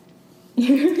Light.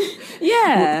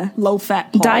 Yeah. Low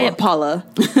fat Paula. Diet Paula.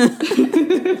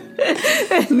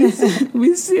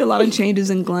 We see a lot of changes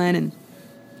in Glenn, and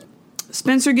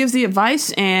Spencer gives the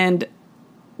advice, and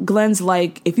Glenn's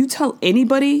like, if you tell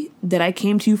anybody that I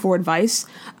came to you for advice,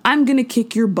 I'm gonna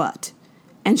kick your butt.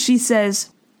 And she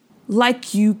says,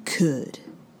 like you could.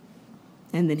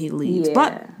 And then he leaves. Yeah.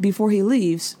 But before he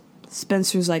leaves,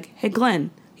 Spencer's like, hey,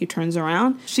 Glenn. He turns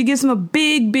around. She gives him a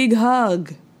big, big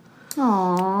hug.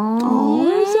 Aww. Oh,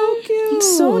 they're so cute.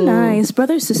 It's so nice.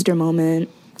 Brother-sister moment.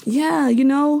 Yeah, you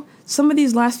know, some of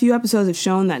these last few episodes have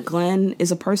shown that Glenn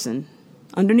is a person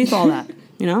underneath all that,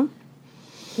 you know?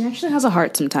 He actually has a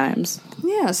heart sometimes.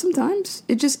 Yeah, sometimes.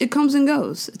 It comes and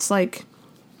goes. It's like...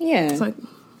 Yeah. It's like...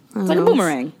 It's like a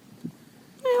boomerang.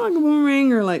 Yeah, like a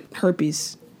boomerang or like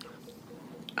herpes.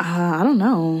 I don't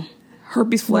know.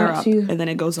 Herpes flare Not up too and then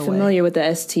it goes away. Familiar with the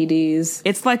STDs.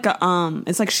 It's like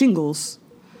it's like shingles.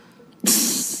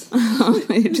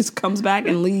 It just comes back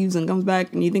and leaves and comes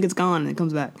back, and you think it's gone, and it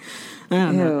comes back. I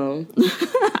don't know.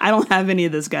 I don't have any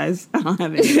of this, guys. I don't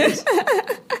have any of this.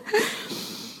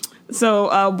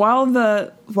 So while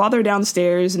they're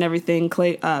downstairs and everything,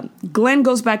 Glenn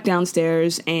goes back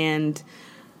downstairs, and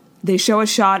they show a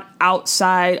shot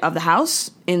outside of the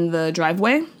house in the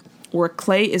driveway where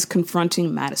Clay is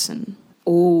confronting Madison.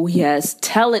 Oh, yes.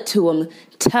 Tell it to him.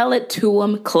 Tell it to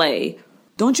him, Clay.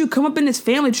 Don't you come up in this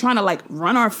family trying to, like,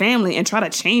 run our family and try to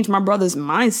change my brother's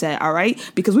mindset, all right?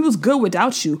 Because we was good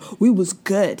without you. We was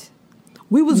good.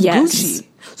 We was Gucci.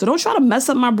 So don't try to mess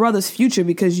up my brother's future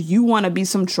because you want to be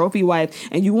some trophy wife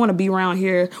and you want to be around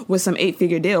here with some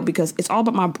 8-figure deal, because it's all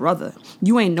about my brother.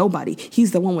 You ain't nobody.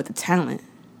 He's the one with the talent.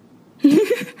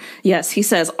 Yes, he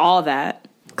says all that.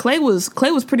 Clay was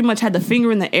pretty much had the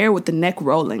finger in the air with the neck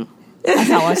rolling. That's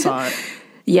how I saw it.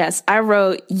 Yes, I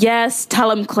wrote, yes, tell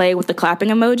him, Clay, with the clapping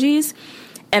emojis.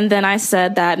 And then I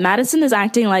said that Madison is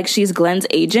acting like she's Glenn's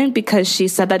agent because she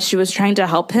said that she was trying to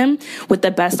help him with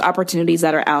the best opportunities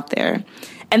that are out there.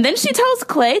 And then she tells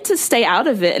Clay to stay out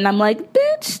of it. And I'm like,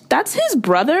 bitch, that's his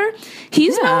brother.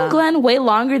 He's known Glenn way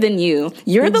longer than you.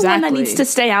 You're the one that needs to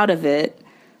stay out of it.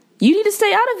 You need to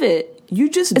stay out of it.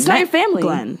 It's not your family.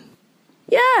 Glenn.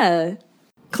 Yeah.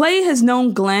 Clay has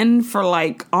known Glenn for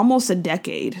like almost a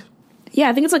decade. Yeah,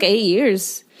 I think it's like 8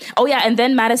 years. Oh yeah, and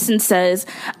then Madison says,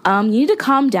 "You need to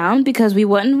calm down because we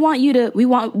wouldn't want you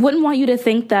to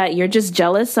think that you're just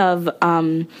jealous of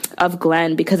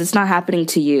Glenn because it's not happening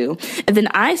to you." And then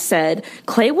I said,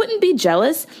 "Clay wouldn't be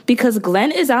jealous because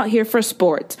Glenn is out here for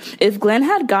sports. If Glenn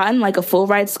had gotten like a full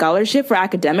ride scholarship for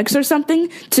academics or something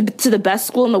to the best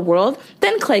school in the world,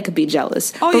 then Clay could be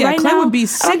jealous." Oh, but yeah, right Clay would be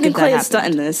sick. I don't think Clay is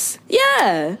stunting this.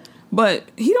 Yeah. But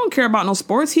he don't care about no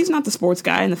sports. He's not the sports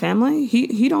guy in the family.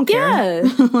 He don't care.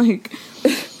 Yeah. Like,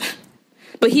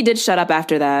 but he did shut up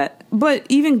after that. But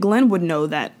even Glenn would know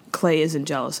that Clay isn't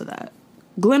jealous of that.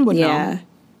 Glenn would know.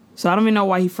 So I don't even know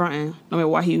why he fronting. I mean,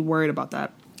 why he worried about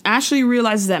that. Ashley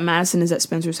realizes that Madison is at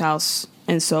Spencer's house,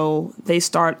 and so they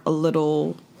start a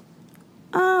little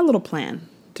plan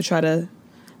to try to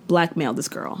blackmail this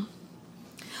girl.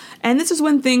 And this is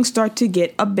when things start to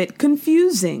get a bit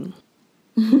confusing.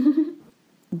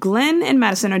 Glenn and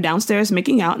Madison are downstairs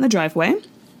making out in the driveway.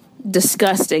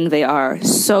 Disgusting they are.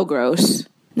 So gross.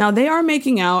 Now they are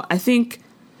making out. I think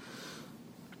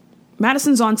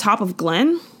Madison's on top of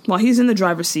Glenn while he's in the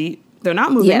driver's seat. They're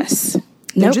not moving. Yes.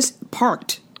 They're just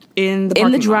parked in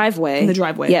the driveway. In the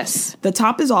driveway. Yes. The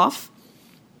top is off.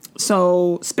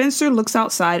 So Spencer looks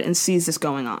outside and sees this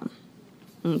going on.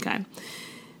 Okay.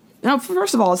 Now,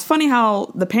 first of all, it's funny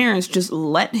how the parents just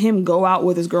let him go out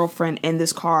with his girlfriend in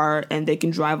this car and they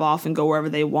can drive off and go wherever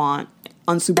they want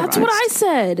unsupervised. That's what I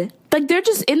said. Like, they're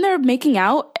just in there making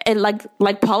out and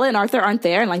like Paula and Arthur aren't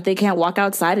there and like they can't walk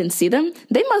outside and see them.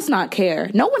 They must not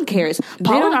care. No one cares.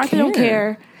 Paula and Arthur don't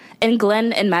care. And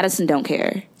Glenn and Madison don't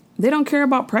care. They don't care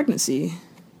about pregnancy.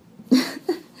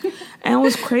 And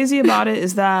what's crazy about it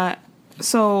is that,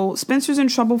 so Spencer's in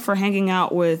trouble for hanging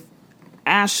out with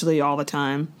Ashley all the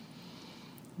time.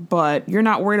 But you're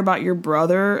not worried about your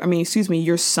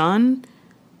your son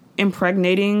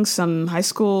impregnating some high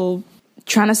school...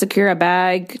 Trying to secure a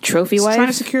bag, trophy wife? Trying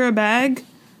to secure a bag.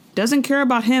 Doesn't care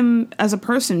about him as a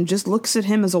person. Just looks at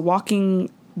him as a walking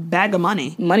bag of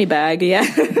money. Money bag, yeah.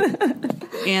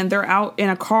 And they're out in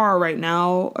a car right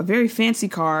now, a very fancy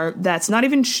car that's not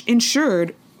even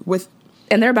insured with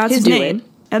and they're about to do it.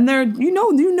 And they're, you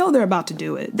know they're about to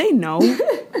do it. They know.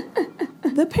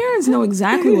 The parents know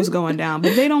exactly what's going down,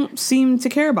 but they don't seem to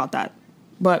care about that.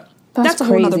 But that's a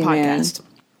whole other podcast. Man.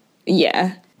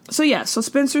 Yeah. So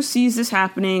Spencer sees this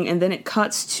happening, and then it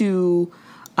cuts to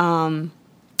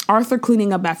Arthur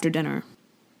cleaning up after dinner.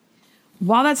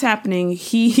 While that's happening,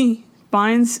 he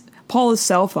finds Paula's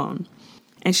cell phone,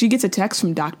 and she gets a text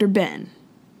from Dr. Ben.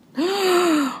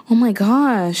 Oh my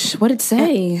gosh. What did it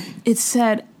say? It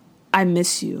said, "I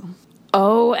miss you."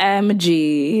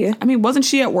 OMG. I mean, wasn't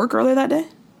she at work earlier that day?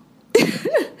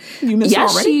 You missed her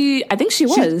already? I think she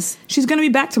was. She's going to be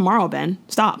back tomorrow, Ben.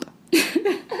 Stop.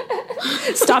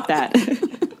 Stop that.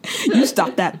 You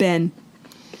stop that, Ben.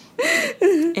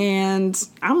 And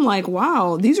I'm like,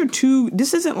 wow, this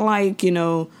isn't like,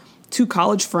 two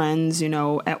college friends,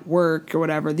 at work or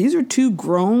whatever. These are two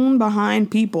grown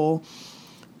behind people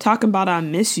talking about "I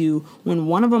miss you" when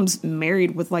one of them's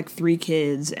married with like 3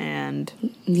 kids. And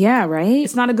yeah, right?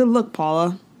 It's not a good look,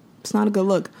 Paula. It's not a good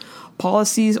look. Paula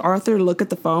sees Arthur look at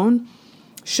the phone,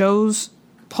 shows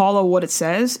Paula what it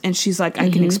says, and she's like, "I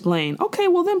can explain." Okay,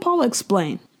 well then Paula,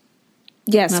 explain.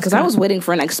 Yes, because I was waiting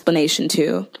for an explanation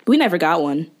too. We never got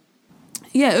one.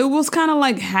 Yeah, it was kind of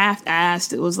like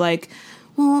half-assed. It was like,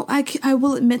 well, I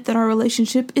will admit that our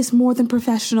relationship is more than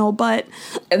professional, but...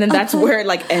 And then that's where it,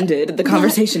 like, ended. The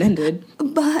conversation ended.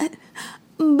 But...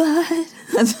 And I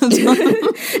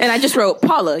just wrote,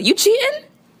 Paula, you cheating?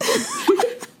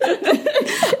 but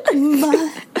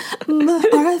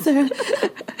Arthur,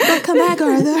 but come back,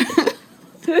 Arthur.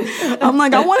 I'm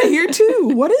like, I want to hear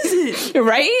too. What is it?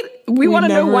 Right? We want to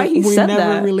know why he said that. We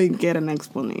never really get an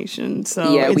explanation.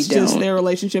 So yeah, it's just their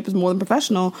relationship is more than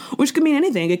professional, which could mean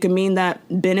anything. It could mean that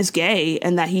Ben is gay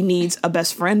and that he needs a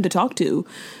best friend to talk to.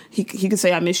 He could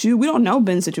say, I miss you. We don't know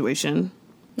Ben's situation.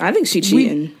 I think she's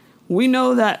cheating. We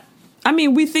know that. I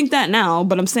mean, we think that now,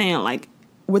 but I'm saying, like,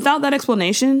 without that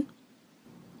explanation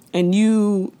and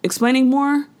you explaining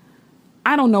more,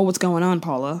 I don't know what's going on,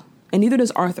 Paula. And neither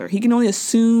does Arthur. He can only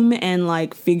assume and,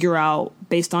 like, figure out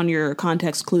based on your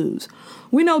context clues.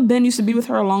 We know Ben used to be with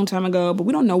her a long time ago, but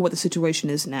we don't know what the situation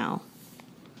is now.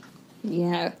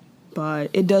 Yeah.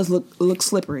 But it does look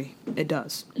slippery. It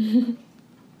does.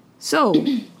 So,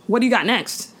 what do you got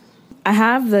next? I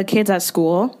have the kids at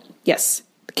school. Yes.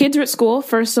 The kids are at school.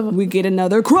 First of all, we get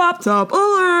another crop top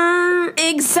alert.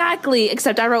 Exactly.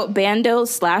 Except I wrote bando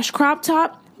 / crop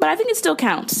top, but I think it still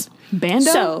counts.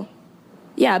 Bando? So,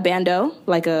 yeah, bando,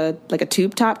 like a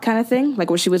tube top kind of thing, like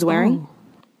what she was wearing. Oh.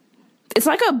 It's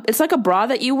like a bra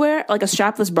that you wear, like a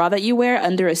strapless bra that you wear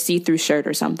under a see-through shirt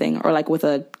or something, or like with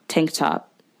a tank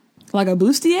top. Like a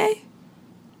bustier?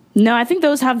 No, I think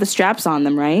those have the straps on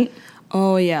them, right?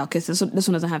 Oh, yeah. Okay, so this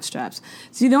one doesn't have straps.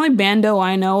 See, the only bando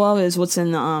I know of is what's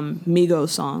in the Migos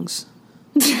songs.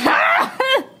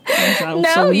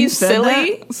 No, you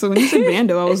silly. So when you said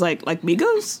bando, I was like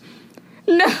Migos?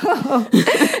 No,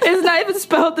 it's not even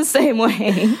spelled the same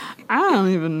way. I don't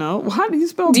even know. How do you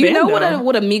spell do bando? Do you know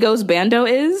what a Migos bando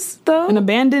is, though? An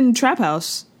abandoned trap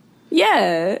house.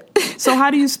 Yeah. So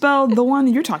how do you spell the one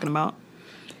you're talking about?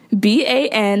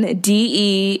 BANDEAU.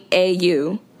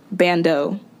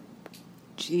 Bando.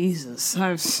 Jesus.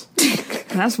 That's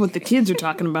what the kids are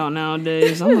talking about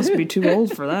nowadays. I must be too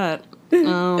old for that.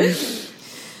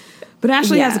 But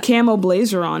Ashley has a camo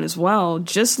blazer on as well,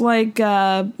 just like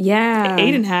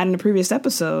Aiden had in the previous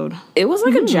episode. It was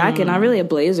like a jacket, not really a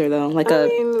blazer, though. Like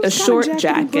a short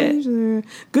jacket.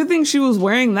 Good thing she was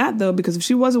wearing that, though, because if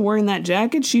she wasn't wearing that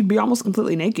jacket, she'd be almost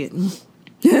completely naked.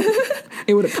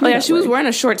 It would have. Oh, yeah, she was wearing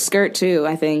a short skirt, too,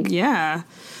 I think. Yeah.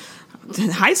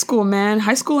 High school, man.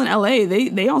 High school in LA,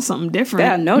 they on something different.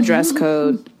 Yeah, no dress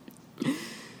code.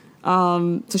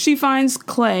 So she finds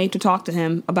Clay to talk to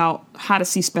him about how to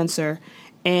see Spencer,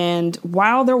 and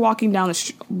while they're walking down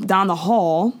the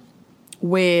hall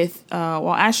while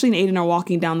Ashley and Aiden are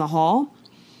walking down the hall,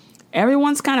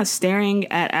 everyone's kind of staring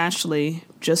at Ashley,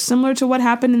 just similar to what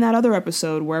happened in that other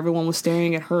episode where everyone was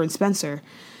staring at her and Spencer.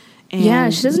 And yeah,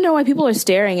 she doesn't know why people are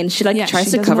staring, and she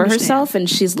tries to cover herself, and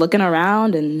she's looking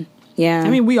around, and yeah. I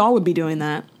mean, we all would be doing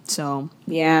that, so.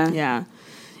 Yeah. Yeah.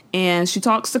 And she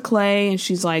talks to Clay, and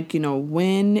she's like,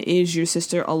 when is your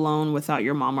sister alone without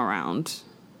your mom around?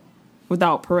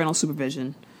 Without parental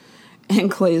supervision? And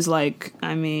Clay's like,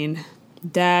 I mean,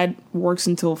 Dad works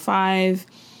until 5,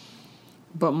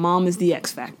 but Mom is the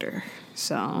X factor.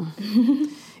 So,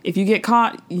 if you get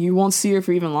caught, you won't see her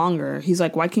for even longer. He's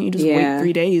like, why can't you just wait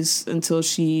 3 days until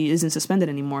she isn't suspended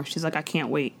anymore? She's like, I can't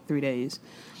wait 3 days.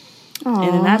 Aww.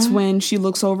 And then that's when she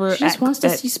looks over she just wants to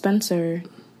see Spencer.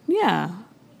 Yeah.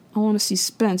 I want to see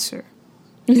Spencer.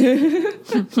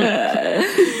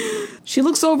 She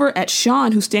looks over at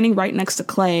Sean, who's standing right next to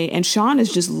Clay, and Sean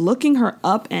is just looking her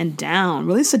up and down,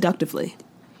 really seductively.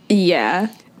 Yeah.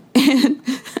 And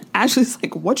Ashley's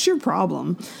like, what's your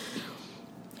problem?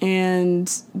 And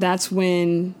that's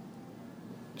when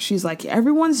she's like,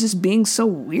 everyone's just being so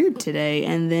weird today.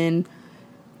 And then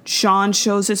Sean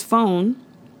shows his phone,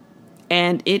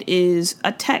 and it is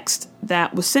a text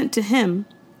that was sent to him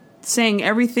saying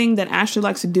everything that Ashley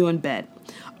likes to do in bed.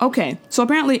 Okay, so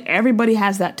apparently everybody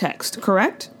has that text,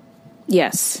 correct?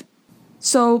 Yes.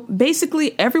 So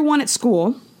basically everyone at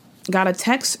school got a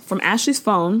text from Ashley's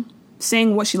phone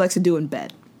saying what she likes to do in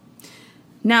bed.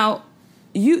 Now,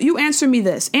 you answer me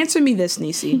this. Answer me this,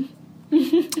 Niecy.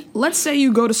 Let's say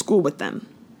you go to school with them.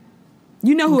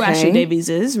 You know who Ashley Davies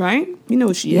is, right? You know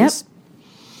who she is.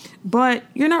 But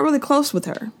you're not really close with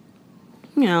her.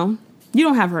 You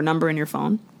don't have her number in your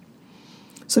phone.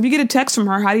 So if you get a text from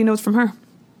her, how do you know it's from her?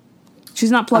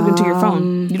 She's not plugged into your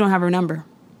phone. You don't have her number.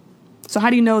 So how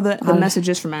do you know that the message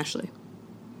is from Ashley?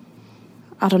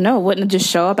 I don't know. Wouldn't it just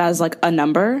show up as like a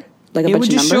number? Like a bunch of numbers? It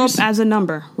would just show up as a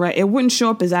number, right? It wouldn't show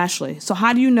up as Ashley. So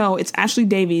how do you know it's Ashley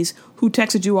Davies who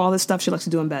texted you all this stuff she likes to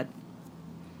do in bed?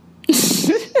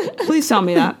 Please tell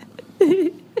me that.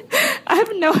 I have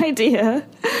no idea.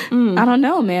 I don't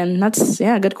know, man. That's,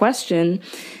 a good question.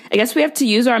 I guess we have to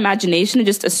use our imagination and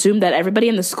just assume that everybody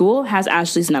in the school has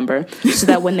Ashley's number so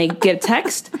that when they get a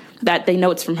text, that they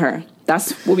know it's from her.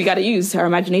 That's what we got to use, our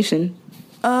imagination.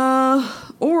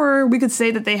 Or we could say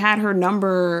that they had her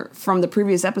number from the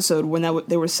previous episode when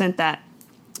they were sent that.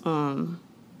 But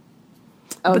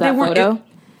that they photo?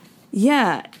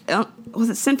 Was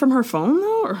it sent from her phone,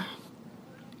 though? Or?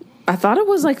 I thought it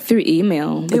was, like, through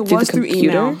email. Like, it was through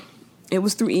email. It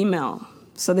was through email.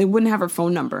 So they wouldn't have her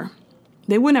phone number.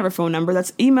 They wouldn't have her phone number.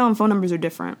 That's email and phone numbers are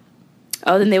different.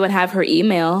 Oh, then they would have her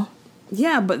email.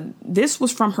 Yeah, but this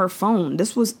was from her phone.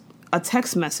 This was a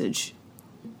text message.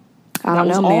 I don't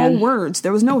know, man. All words.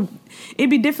 There was no... It'd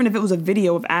be different if it was a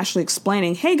video of Ashley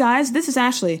explaining, hey, guys, this is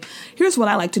Ashley. Here's what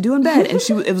I like to do in bed. And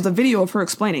it was a video of her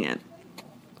explaining it.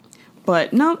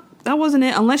 But no, that wasn't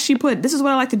it. Unless she put, this is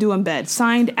what I like to do in bed.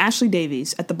 Signed, Ashley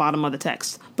Davies at the bottom of the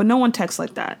text. But no one texts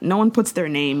like that. No one puts their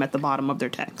name at the bottom of their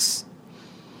text.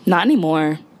 Not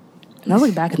anymore. That was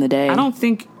like back in the day. I don't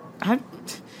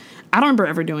remember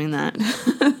ever doing that.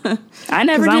 I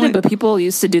never did it, but people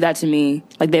used to do that to me.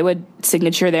 Like, they would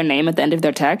signature their name at the end of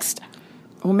their text.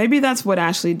 Well, maybe that's what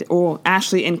Ashley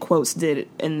in quotes did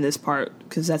in this part,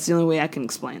 because that's the only way I can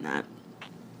explain that.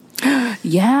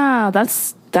 Yeah,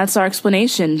 that's our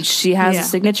explanation. She has a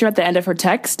signature at the end of her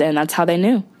text, and that's how they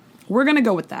knew. We're going to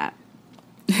go with that.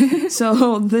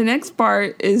 So the next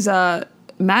part is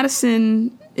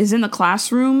Madison is in the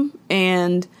classroom,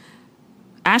 and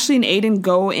Ashley and Aiden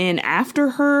go in after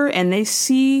her, and they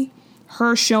see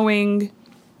her showing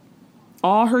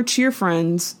all her cheer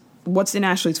friends what's in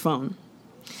Ashley's phone.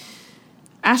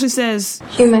 Ashley says,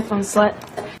 "Give me my phone, slut."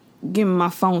 "Give me my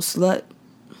phone, slut."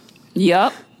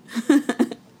 Yup.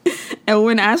 And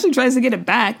when Ashley tries to get it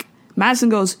back, Madison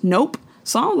goes, "Nope."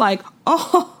 So I'm like,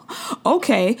 oh,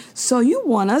 okay. So you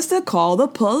want us to call the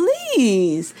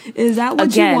police? Is that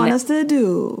what you want us to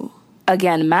do?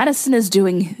 Again, Madison is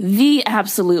doing the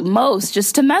absolute most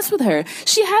just to mess with her.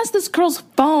 She has this girl's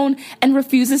phone and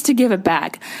refuses to give it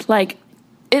back. Like,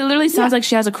 it literally sounds like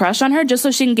she has a crush on her just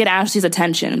so she can get Ashley's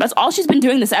attention. That's all she's been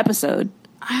doing this episode.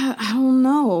 I don't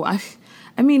know.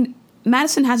 I mean,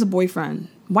 Madison has a boyfriend.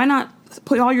 Why not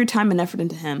put all your time and effort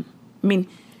into him? I mean,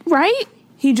 right?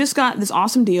 He just got this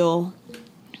awesome deal.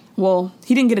 Well,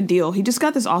 he didn't get a deal. He just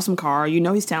got this awesome car. You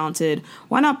know he's talented.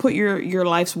 Why not put your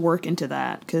life's work into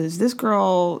that? Because this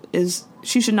girl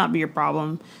she should not be your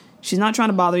problem. She's not trying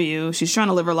to bother you. She's trying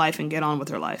to live her life and get on with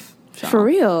her life. So. For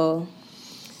real.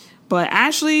 But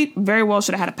Ashley very well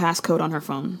should have had a passcode on her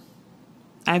phone.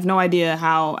 I have no idea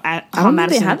how I don't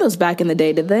Madison... think they had those back in the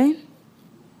day, did they?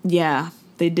 Yeah,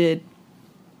 they did.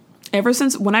 Ever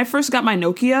since when I first got my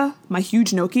Nokia, my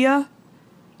huge Nokia,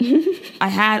 I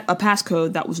had a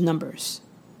passcode that was numbers.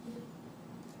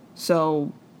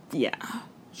 So, yeah.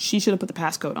 She should have put the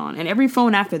passcode on. And every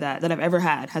phone after that I've ever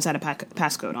had has had a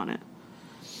passcode on it.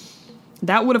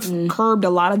 That would have curbed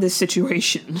a lot of this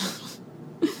situation.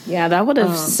 Yeah, that would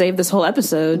have saved this whole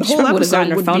episode. She would have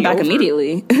gotten her phone back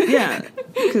immediately. Yeah,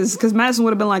 because Madison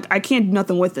would have been like, I can't do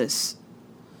nothing with this.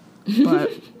 But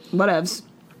whatevs.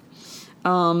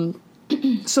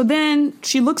 So then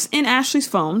she looks in Ashley's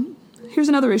phone. Here's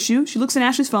another issue. She looks in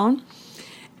Ashley's phone,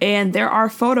 and there are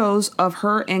photos of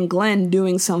her and Glenn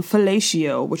doing some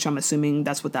fellatio, which I'm assuming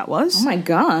that's what that was. Oh my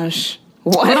gosh.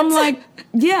 What? But I'm like,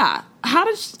 yeah, how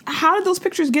did those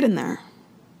pictures get in there?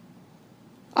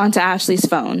 Onto Ashley's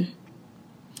phone.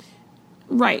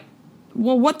 Right.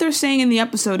 Well, what they're saying in the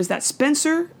episode is that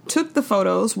Spencer took the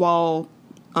photos while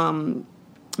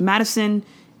Madison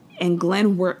and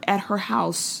Glenn were at her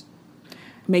house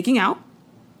making out,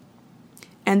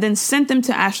 and then sent them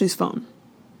to Ashley's phone.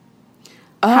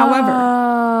 However,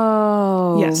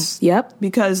 yes. Yep.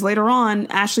 Because later on,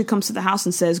 Ashley comes to the house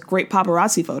and says, "Great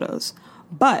paparazzi photos."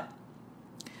 But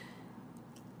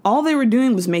all they were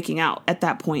doing was making out at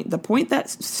that point. The point that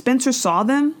Spencer saw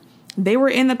them, they were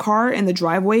in the car in the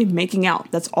driveway making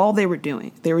out. That's all they were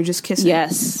doing. They were just kissing.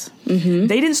 Yes. Mm-hmm.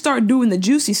 They didn't start doing the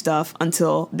juicy stuff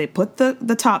until they put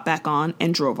the top back on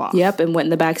and drove off. Yep, and went in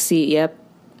the back seat. Yep.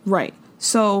 Right.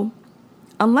 So,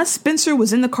 unless Spencer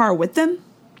was in the car with them,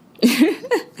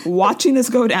 watching this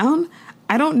go down,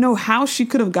 I don't know how she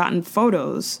could have gotten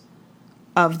photos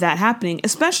of that happening,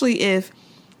 especially if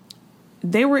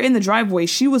they were in the driveway.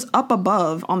 She was up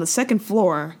above on the second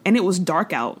floor, and it was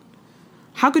dark out.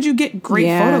 How could you get great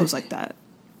photos like that?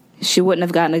 She wouldn't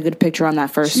have gotten a good picture on that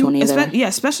first one either.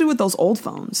 Especially with those old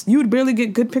phones. You would barely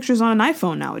get good pictures on an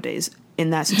iPhone nowadays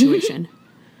in that situation.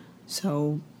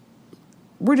 So,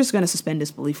 we're just going to suspend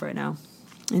disbelief right now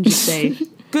and just say,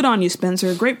 good on you,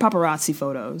 Spencer. Great paparazzi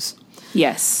photos.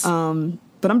 Yes.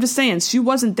 But I'm just saying, she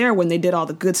wasn't there when they did all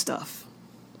the good stuff.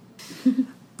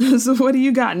 So what do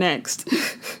you got next?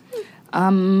 I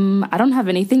don't have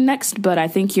anything next, but I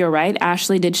think you're right.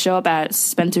 Ashley did show up at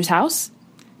Spencer's house.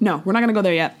 No, we're not going to go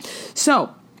there yet.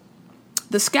 So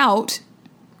the Scout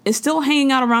is still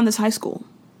hanging out around this high school.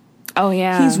 Oh,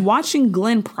 yeah. He's watching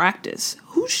Glenn practice.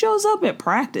 Who shows up at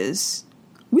practice?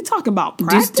 We talk about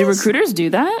practice. Do recruiters do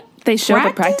that? They show up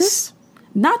at practice?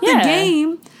 Not the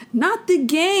game. Not the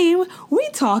game. We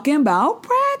talking about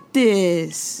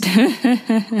practice. I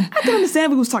can understand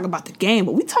if we was talking about the game,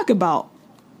 but we talk about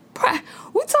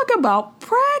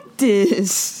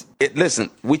practice. Listen,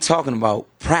 we talking about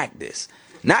practice.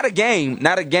 Not a game.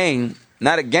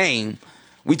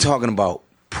 We talking about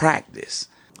practice.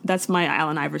 That's my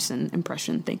Allen Iverson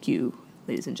impression. Thank you,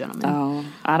 ladies and gentlemen. Oh,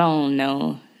 I don't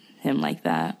know him like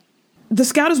that. The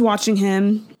Scout is watching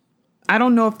him. I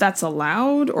don't know if that's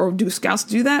allowed or do Scouts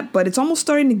do that, but it's almost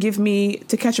starting to give me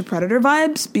To Catch a Predator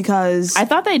vibes because... I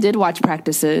thought they did watch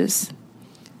practices.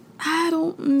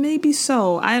 Maybe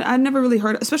so. I never really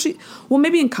heard, especially, well,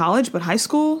 maybe in college, but high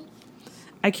school,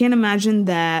 I can't imagine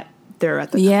that they're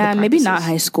at the maybe not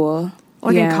high school.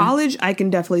 Like in college, I can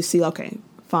definitely see, okay,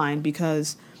 fine,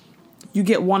 because you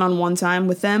get one-on-one time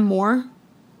with them more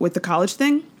with the college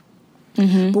thing.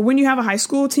 Mm-hmm. But when you have a high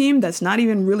school team that's not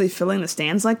even really filling the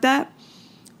stands like that,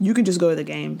 you can just go to the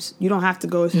games. You don't have to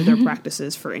go through their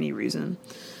practices for any reason.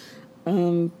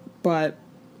 But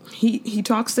he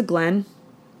talks to Glenn,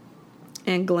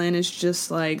 and Glenn is just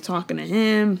like talking to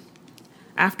him.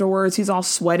 Afterwards, he's all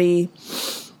sweaty.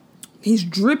 He's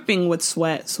dripping with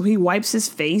sweat, so he wipes his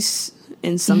face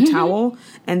in some towel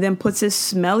and then puts his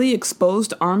smelly,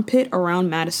 exposed armpit around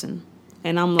Madison.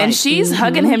 And I'm like... And she's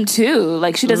hugging him, too.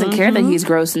 Like, she doesn't care that he's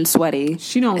gross and sweaty.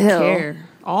 She don't care.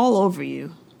 All over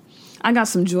you. I got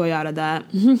some joy out of that.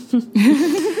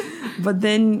 But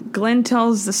then Glenn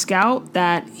tells the Scout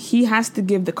that he has to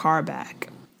give the car back.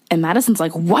 And Madison's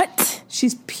like, what?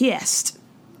 She's pissed.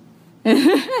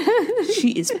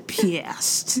 She is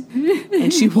pissed.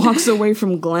 And she walks away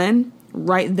from Glenn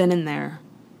right then and there.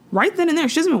 Right then and there.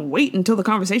 She doesn't even wait until the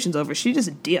conversation's over. She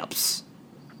just dips.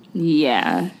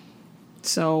 Yeah.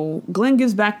 So Glenn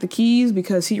gives back the keys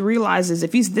because he realizes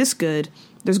if he's this good,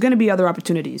 there's going to be other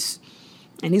opportunities.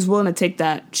 And he's willing to take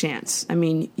that chance. I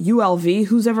mean, ULV,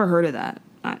 who's ever heard of that?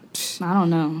 I don't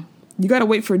know. You got to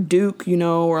wait for Duke,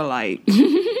 or like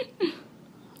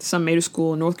some major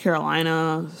school, North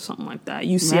Carolina, something like that.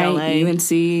 UCLA. Right,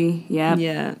 UNC, yeah.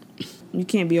 Yeah. You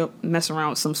can't be messing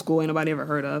around with some school ain't nobody ever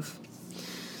heard of.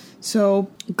 So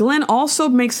Glenn also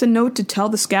makes a note to tell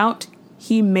the Scout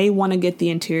he may want to get the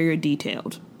interior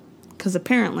detailed. Because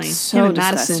apparently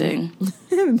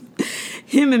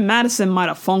him and Madison might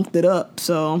have funked it up.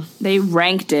 So they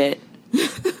ranked it.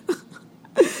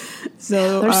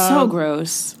 So they're so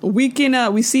gross. We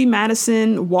see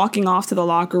Madison walking off to the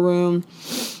locker room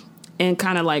and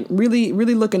kind of like really,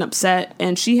 really looking upset.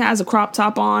 And she has a crop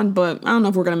top on, but I don't know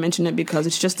if we're going to mention it because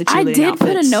it's just the cheerleading I did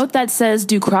outfits. put a note that says,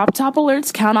 do crop top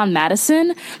alerts count on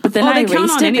Madison? But then I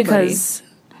erased it because...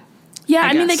 Yeah,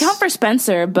 I mean, they count for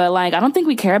Spencer, but like, I don't think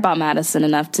we care about Madison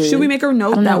enough to... Should we make a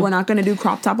note that we're not going to do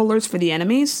crop top alerts for the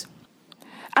enemies?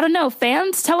 I don't know.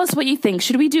 Fans, tell us what you think.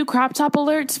 Should we do crop top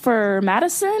alerts for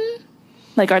Madison?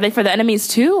 Like, are they for the enemies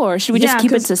too? Or should we just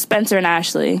keep it to Spencer and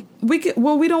Ashley? We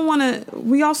don't want to...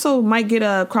 We also might get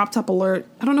a crop top alert.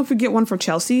 I don't know if we get one for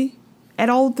Chelsea at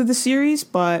all through the series,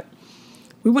 but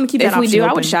we want to keep that option open. If we do,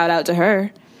 I would shout out to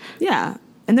her. Yeah.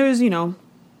 And there's, you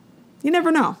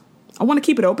never know. I want to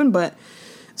keep it open, but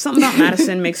something about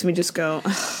Madison makes me just go,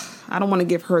 I don't want to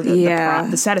give her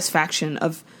the satisfaction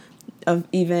of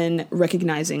even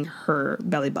recognizing her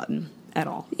belly button at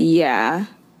all. Yeah.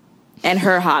 And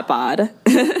her hot bod.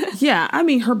 Yeah, I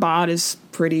mean, her bod is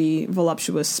pretty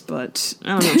voluptuous, but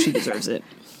I don't know if she deserves it.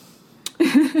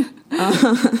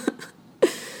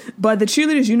 But the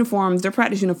cheerleaders' uniforms, their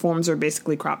practice uniforms are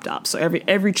basically crop tops. So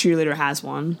every cheerleader has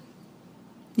one.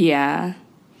 Yeah.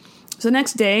 So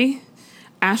next day,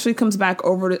 Ashley comes back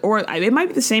over to, or it might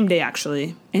be the same day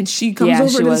actually, and she comes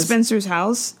over to Spencer's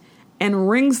house and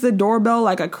rings the doorbell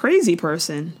like a crazy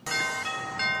person.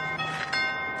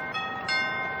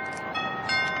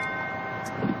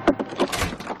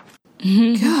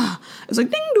 God, it's like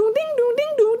ding doo ding doo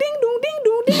ding doo ding doo ding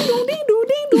doo ding doo ding doo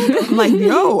ding doo. I'm like,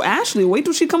 yo, Ashley, wait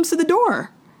till she comes to the door.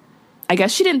 I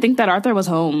guess she didn't think that Arthur was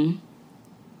home.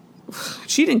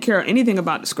 She didn't care anything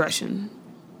about discretion.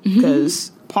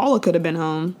 Because Paula could have been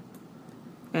home.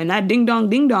 And that ding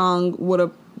dong would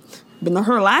have been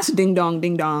her last ding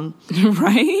dong.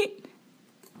 Right?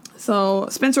 So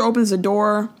Spencer opens the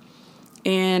door.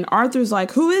 And Arthur's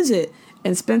like, who is it?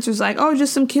 And Spencer's like, oh,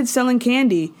 just some kids selling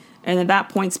candy. And at that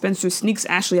point, Spencer sneaks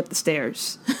Ashley up the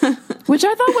stairs. Which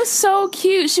I thought was so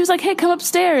cute. She was like, hey, come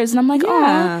upstairs. And I'm like,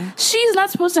 oh, she's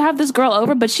not supposed to have this girl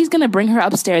over, but she's going to bring her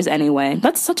upstairs anyway.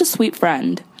 That's such a sweet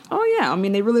friend. Oh, yeah. I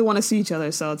mean, they really want to see each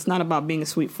other, so it's not about being a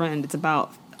sweet friend. It's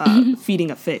about feeding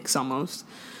a fix, almost.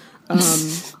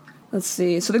 Let's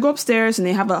see. So they go upstairs, and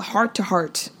they have a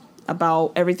heart-to-heart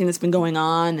about everything that's been going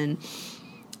on, and,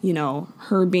 you know,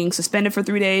 her being suspended for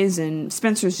 3 days, and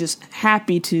Spencer's just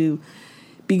happy to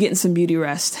be getting some beauty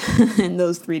rest in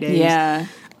those 3 days. Yeah.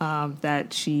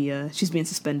 That she's being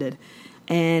suspended.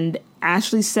 And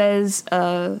Ashley says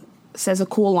a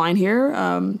cool line here.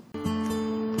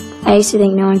 I used to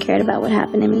think no one cared about what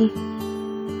happened to me.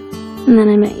 And then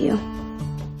I met you.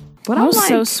 But That I'm was like,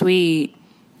 so sweet.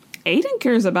 Aiden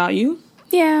cares about you.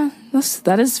 Yeah,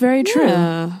 that is very true.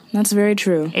 Yeah. That's very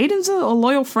true. Aiden's a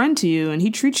loyal friend to you, and he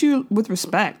treats you with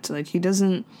respect. Like, he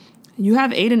doesn't... You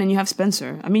have Aiden and you have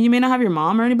Spencer. I mean, you may not have your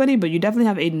mom or anybody, but you definitely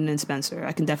have Aiden and Spencer.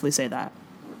 I can definitely say that.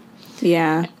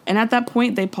 Yeah. And at that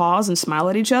point, they pause and smile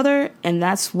at each other, and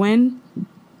that's when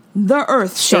the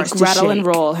earth starts to Rattle, shake. and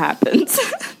roll happens.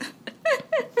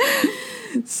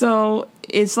 So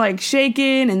it's like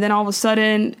shaking, and then all of a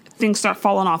sudden, things start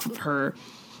falling off of her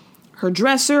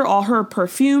dresser, all her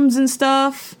perfumes and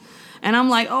stuff. And I'm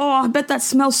like, oh, I bet that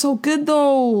smells so good,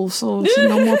 though. So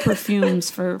no more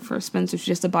perfumes for Spencer.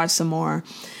 She has to buy some more.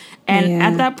 And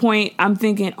at that point, I'm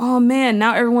thinking, oh, man,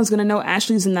 now everyone's going to know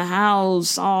Ashley's in the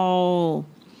house. Oh.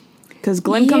 Because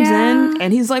Glenn comes in,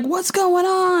 and he's like, what's going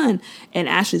on? And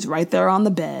Ashley's right there on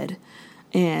the bed.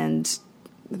 And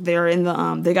they're in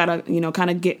the, they got to, you know, kind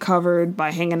of get covered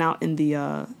by hanging out in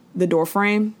the door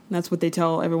frame. That's what they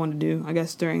tell everyone to do, I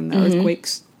guess, during the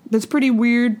earthquakes. That's pretty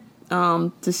weird.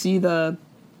 To see them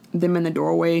in the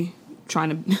doorway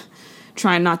trying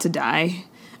not to die.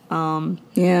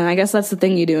 Yeah, I guess that's the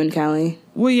thing you do in Cali.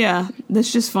 Well, yeah,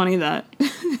 that's just funny that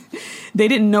they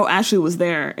didn't know Ashley was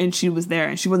there, and she was there,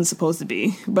 and she wasn't supposed to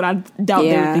be. But I doubt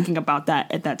they were thinking about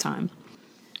that at that time.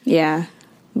 Yeah.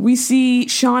 We see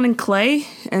Sean and Clay,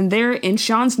 and they're in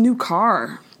Sean's new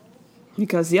car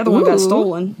because the other one got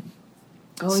stolen.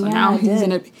 Oh, so now he's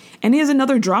in it, and he has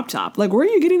another drop top. Like, where are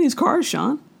you getting these cars,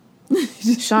 Sean?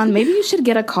 Sean, maybe you should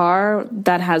get a car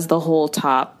that has the whole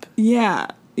top. Yeah,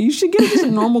 you should get just a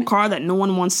normal car that no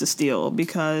one wants to steal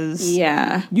because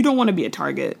you don't want to be a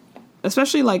target,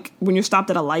 especially like when you're stopped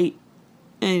at a light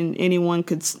and anyone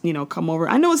could, you know, come over.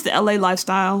 I know it's the LA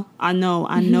lifestyle. I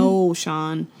know,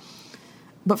 Sean.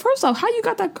 But first off, how you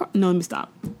got that car? No, let me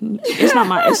stop. It's not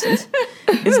my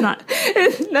it's not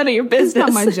none of your business.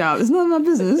 It's not my job. It's not my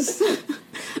business.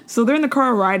 So they're in the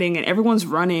car riding and everyone's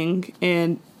running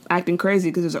and acting crazy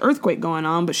because there's an earthquake going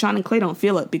on, but Sean and Clay don't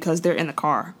feel it because they're in the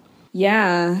car.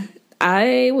 Yeah,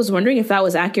 I was wondering if that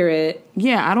was accurate.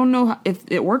 Yeah, I don't know if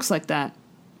it works like that,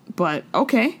 but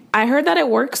okay. I heard that it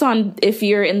works on if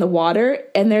you're in the water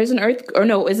and there's an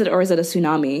is it a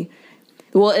tsunami?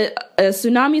 Well, a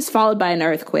tsunami is followed by an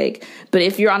earthquake, but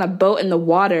if you're on a boat in the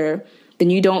water, then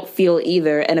you don't feel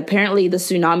either. And apparently the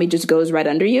tsunami just goes right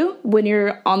under you when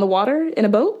you're on the water in a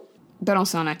boat. That don't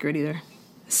sound accurate either.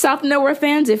 South Nowhere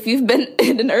fans, if you've been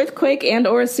in an earthquake and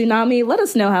or a tsunami, let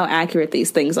us know how accurate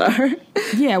these things are.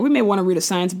 Yeah, we may want to read a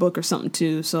science book or something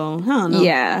too, so I don't know.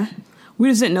 Yeah. We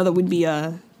just didn't know that we'd be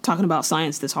talking about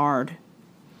science this hard.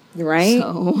 Right?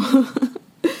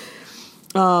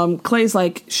 So, Clay's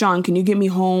like, Sean, can you get me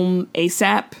home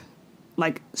ASAP?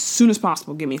 Like, soon as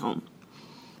possible, get me home.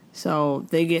 So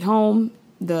they get home.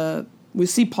 We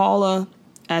see Paula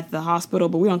at the hospital,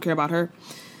 but we don't care about her.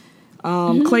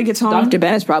 Clay gets home. Dr.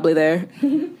 Ben is probably there.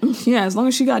 Yeah, as long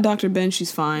as she got Dr. Ben,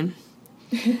 she's fine.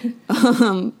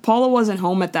 Paula wasn't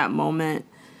home at that moment,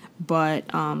 but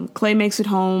Clay makes it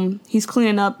home. He's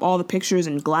cleaning up all the pictures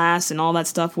and glass and all that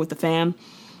stuff with the fam,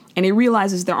 and he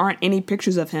realizes there aren't any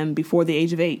pictures of him before the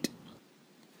age of 8.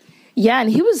 Yeah, and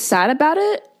he was sad about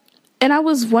it, and I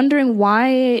was wondering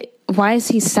why is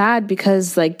he sad?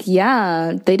 Because, like,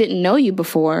 yeah, they didn't know you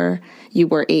before you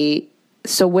were 8.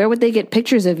 So where would they get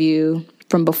pictures of you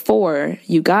from before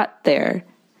you got there?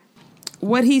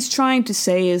 What he's trying to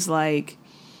say is, like,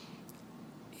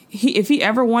 if he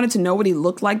ever wanted to know what he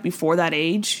looked like before that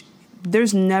age,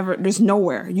 there's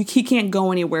nowhere. He can't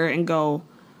go anywhere and go,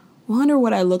 wonder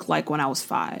what I looked like when I was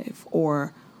 5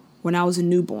 or when I was a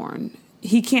newborn.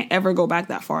 He can't ever go back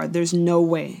that far. There's no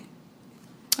way.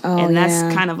 Oh, and that's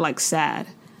kind of, like, sad.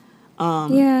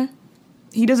 Yeah.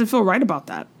 He doesn't feel right about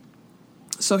that.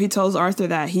 So he tells Arthur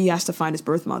that he has to find his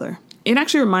birth mother. It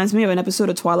actually reminds me of an episode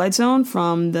of Twilight Zone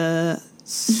from the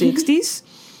 60s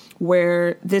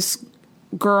where this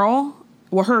girl,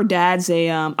 well, her dad's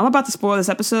I'm about to spoil this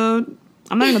episode,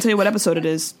 I'm not even gonna tell you what episode it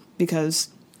is, because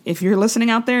if you're listening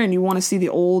out there and you want to see the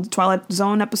old Twilight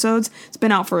Zone episodes, it's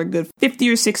been out for a good 50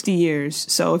 or 60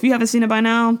 years. So if you haven't seen it by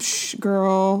now,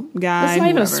 girl, guy, That's not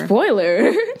even a whoever.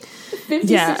 spoiler. 50,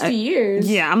 60 years.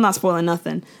 Yeah, I'm not spoiling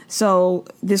nothing. So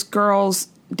this girl's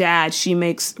dad, she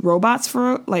makes robots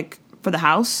for the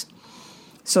house.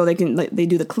 So they can they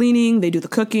do the cleaning, they do the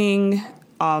cooking.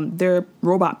 They're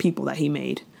robot people that he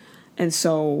made. And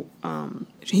so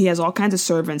he has all kinds of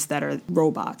servants that are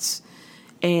robots.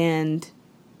 And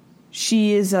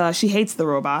she hates the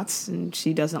robots and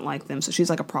she doesn't like them. So she's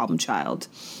like a problem child.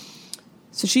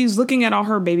 So she's looking at all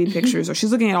her baby pictures, or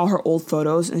she's looking at all her old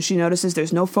photos, and she notices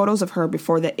there's no photos of her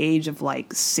before the age of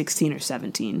like 16 or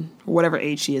 17, or whatever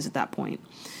age she is at that point.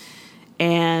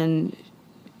 And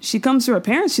she comes to her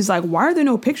parents. She's like, why are there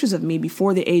no pictures of me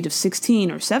before the age of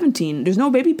 16 or 17? There's no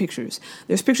baby pictures.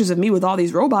 There's pictures of me with all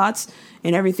these robots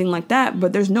and everything like that,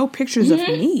 but there's no pictures of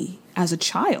me as a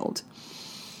child.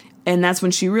 And that's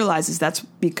when she realizes that's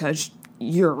because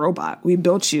you're a robot. We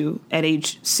built you at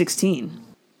age 16.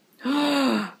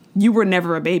 You were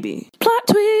never a baby. Plot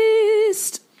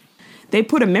twist! They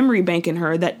put a memory bank in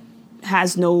her that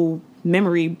has no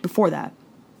memory before that.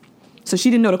 So she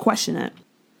didn't know to question it.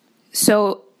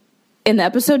 So in the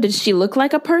episode, did she look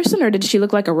like a person or did she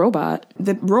look like a robot?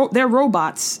 They're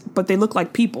robots, but they look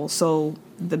like people. So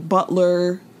the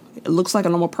butler, it looks like a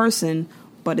normal person,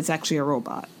 but it's actually a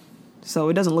robot. So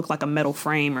it doesn't look like a metal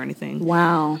frame or anything.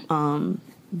 Wow.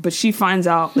 But she finds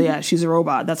out, yeah, she's a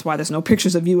robot. That's why there's no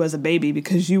pictures of you as a baby,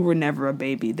 because you were never a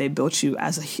baby. They built you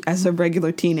as a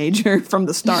regular teenager from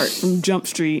the start, from Jump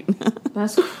Street.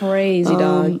 That's crazy,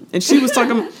 dog. And she was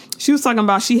talking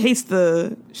about she hates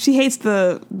the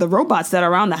robots that are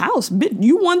around the house.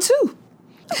 You won too.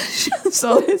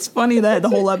 So it's funny that the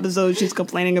whole episode she's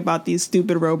complaining about these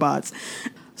stupid robots.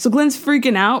 So Glenn's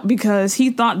freaking out because he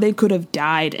thought they could have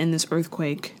died in this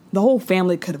earthquake. The whole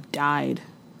family could have died.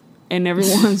 And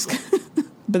everyone's,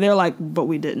 but they're like, but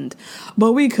we didn't.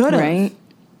 But we could have. Right.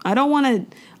 I don't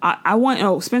want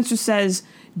to, Spencer says,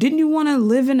 didn't you want to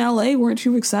live in LA? Weren't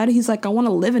you excited? He's like, I want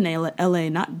to live in LA,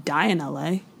 not die in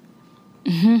LA.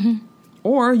 Mm-hmm.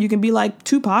 Or you can be like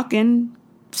Tupac and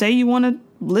say you want to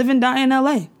live and die in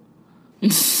LA.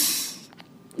 It's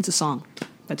a song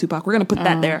by Tupac. We're going to put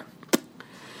that there.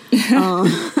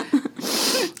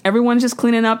 Everyone's just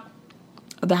cleaning up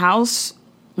the house.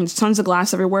 There's tons of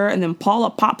glass everywhere. And then Paula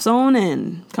pops on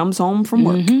and comes home from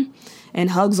work and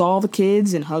hugs all the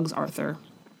kids and hugs Arthur.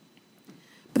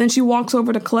 But then she walks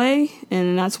over to Clay,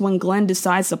 and that's when Glenn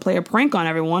decides to play a prank on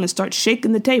everyone and start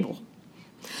shaking the table.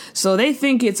 So they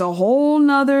think it's a whole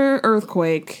nother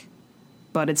earthquake,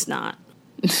 but it's not.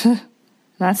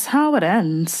 That's how it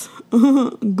ends.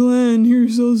 Glenn, you're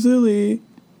so silly.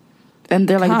 And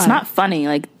they're like, God. it's not funny.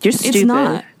 Like, you're stupid. It's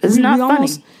not. It's not funny.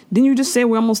 Didn't you just say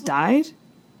we almost died?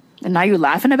 And now you're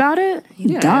laughing about it?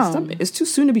 You dumb. It's too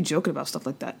soon to be joking about stuff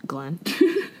like that, Glenn.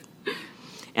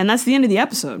 And that's the end of the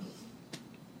episode.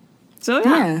 So,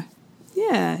 yeah,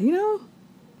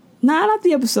 not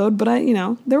the episode, but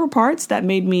there were parts that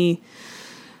made me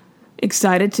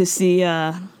excited to see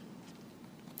the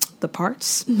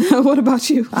parts. What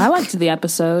about you? I liked the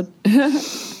episode.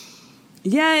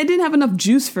 Yeah, it didn't have enough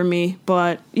juice for me,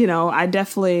 but, I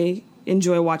definitely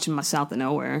enjoy watching my South of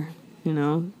Nowhere,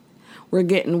 We're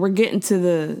getting to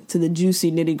the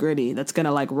juicy nitty gritty that's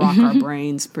gonna rock our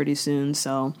brains pretty soon.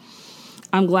 So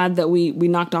I'm glad that we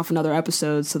knocked off another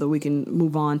episode so that we can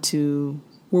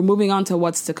we're moving on to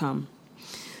what's to come.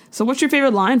 So what's your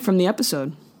favorite line from the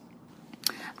episode?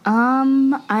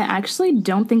 I actually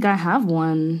don't think I have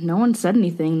one. No one said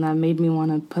anything that made me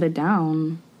want to put it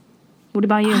down. What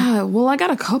about you? Well, I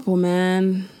got a couple,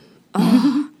 man.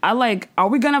 Are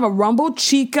we gonna have a rumble,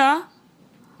 chica?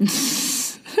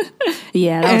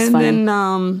 Yeah, that was funny. And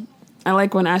then I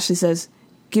like when Ashley says,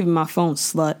 "Give me my phone,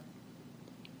 slut."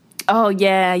 Oh,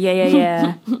 yeah.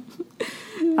 That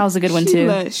was a good one,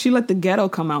 too. She let the ghetto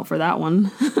come out for that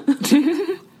one.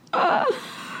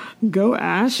 Go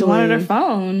Ashley. She wanted her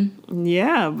phone.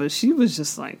 Yeah, but she was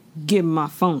just like, "Give me my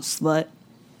phone, slut."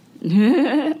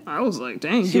 I was like,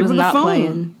 dang, She give was her the not phone.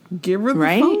 playing. Give her the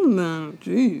Right? phone now.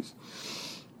 Jeez.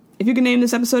 If you could name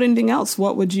this episode anything else,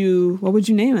 what would you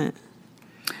name it?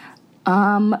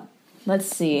 Let's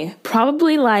see.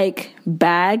 Probably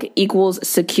bag equals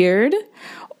secured.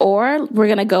 Or we're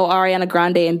going to go Ariana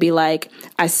Grande and be like,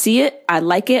 I see it, I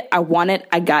like it, I want it,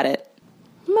 I got it.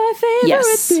 My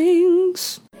favorite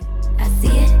things. I see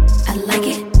it, I like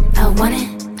it, I want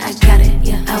it, I got it,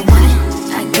 yeah, I want it,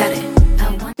 I got it,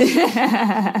 I want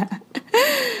it.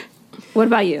 What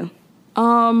about you?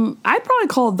 I'd probably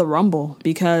call it the Rumble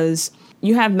because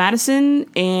you have Madison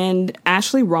and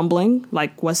Ashley rumbling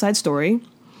like West Side Story.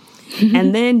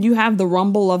 And then you have the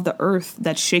rumble of the earth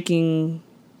that's shaking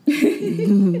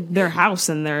their house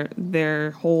and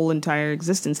their whole entire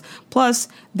existence. Plus,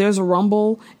 there's a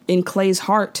rumble in Clay's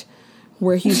heart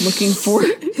where he's looking for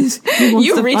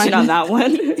You're reaching on that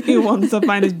one. He wants to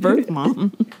find his birth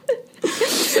mom.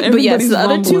 But yes, the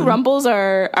other two rumbles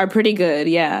are pretty good.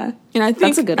 Yeah, and I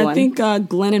think that's a good one. I think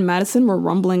Glenn and Madison were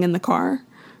rumbling in the car.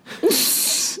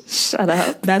 Shut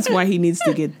up. That's why he needs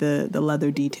to get the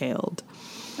leather detailed.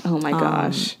 Oh my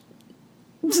gosh.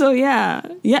 So yeah,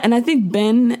 and I think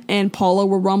Ben and Paula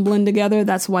were rumbling together.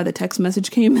 That's why the text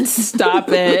message came in. Stop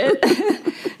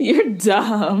it. You're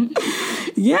dumb.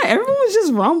 Yeah, everyone was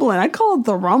just rumbling. I call it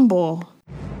the rumble.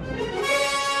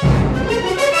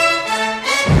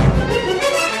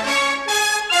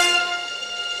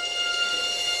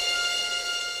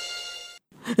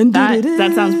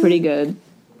 That sounds pretty good.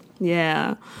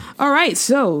 Yeah. All right.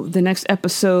 So the next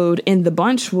episode in the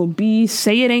bunch will be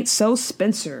Say It Ain't So,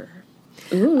 Spencer.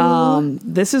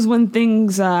 This is when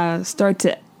things start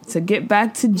to get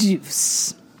back to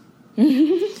juice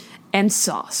and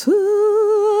sauce.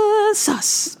 Ooh,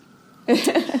 sauce.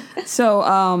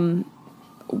 So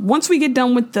once we get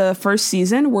done with the first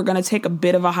season, we're going to take a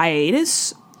bit of a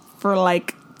hiatus for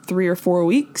like 3 or 4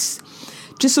 weeks,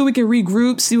 just so we can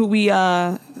regroup, see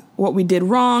what we did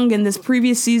wrong in this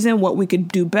previous season, what we could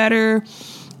do better,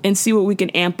 and see what we can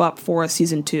amp up for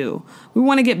season 2. We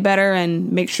want to get better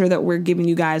and make sure that we're giving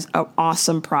you guys an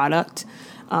awesome product.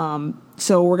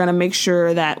 So we're going to make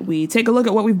sure that we take a look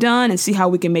at what we've done and see how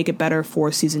we can make it better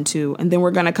for season 2. And then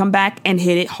we're going to come back and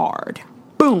hit it hard.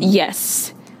 Boom.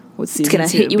 Yes. With season it's going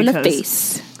to 2, hit you in the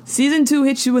face. Season 2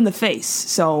 hits you in the face.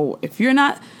 So if you're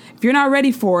not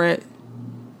ready for it,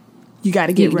 you got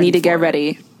to get ready. You need to get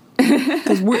ready.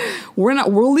 Because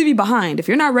we'll leave you behind. If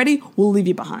you're not ready, we'll leave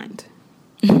you behind.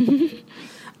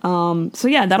 So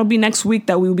yeah, that'll be next week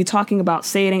that we will be talking about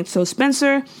Say It Ain't So,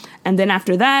 Spencer. And then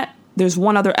after that, there's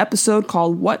one other episode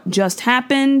called What Just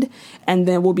Happened. And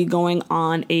then we'll be going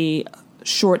on a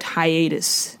short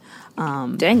hiatus.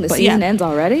 Dang, the season ends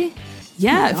already?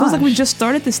 Yeah, it feels like we just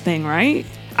started this thing, right?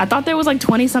 I thought there was like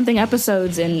 20 something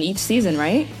episodes in each season,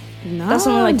 right? No, that's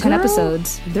only like 10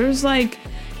 episodes. There's like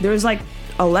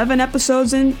 11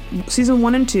 episodes in season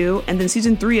 1 and 2, and then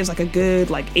season 3 is like a good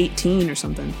like 18 or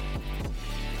something.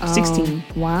 16.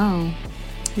 Wow.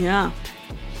 Yeah.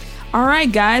 All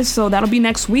right, guys. So that'll be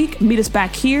next week. Meet us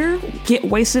back here. Get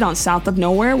wasted on South of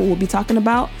Nowhere, where we'll be talking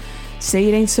about Say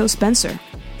It Ain't So, Spencer.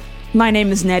 My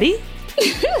name is Nettie.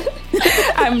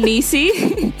 I'm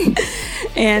Nisi.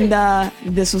 And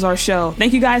this was our show.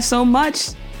 Thank you guys so much.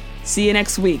 See you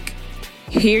next week.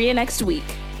 Hear you next week.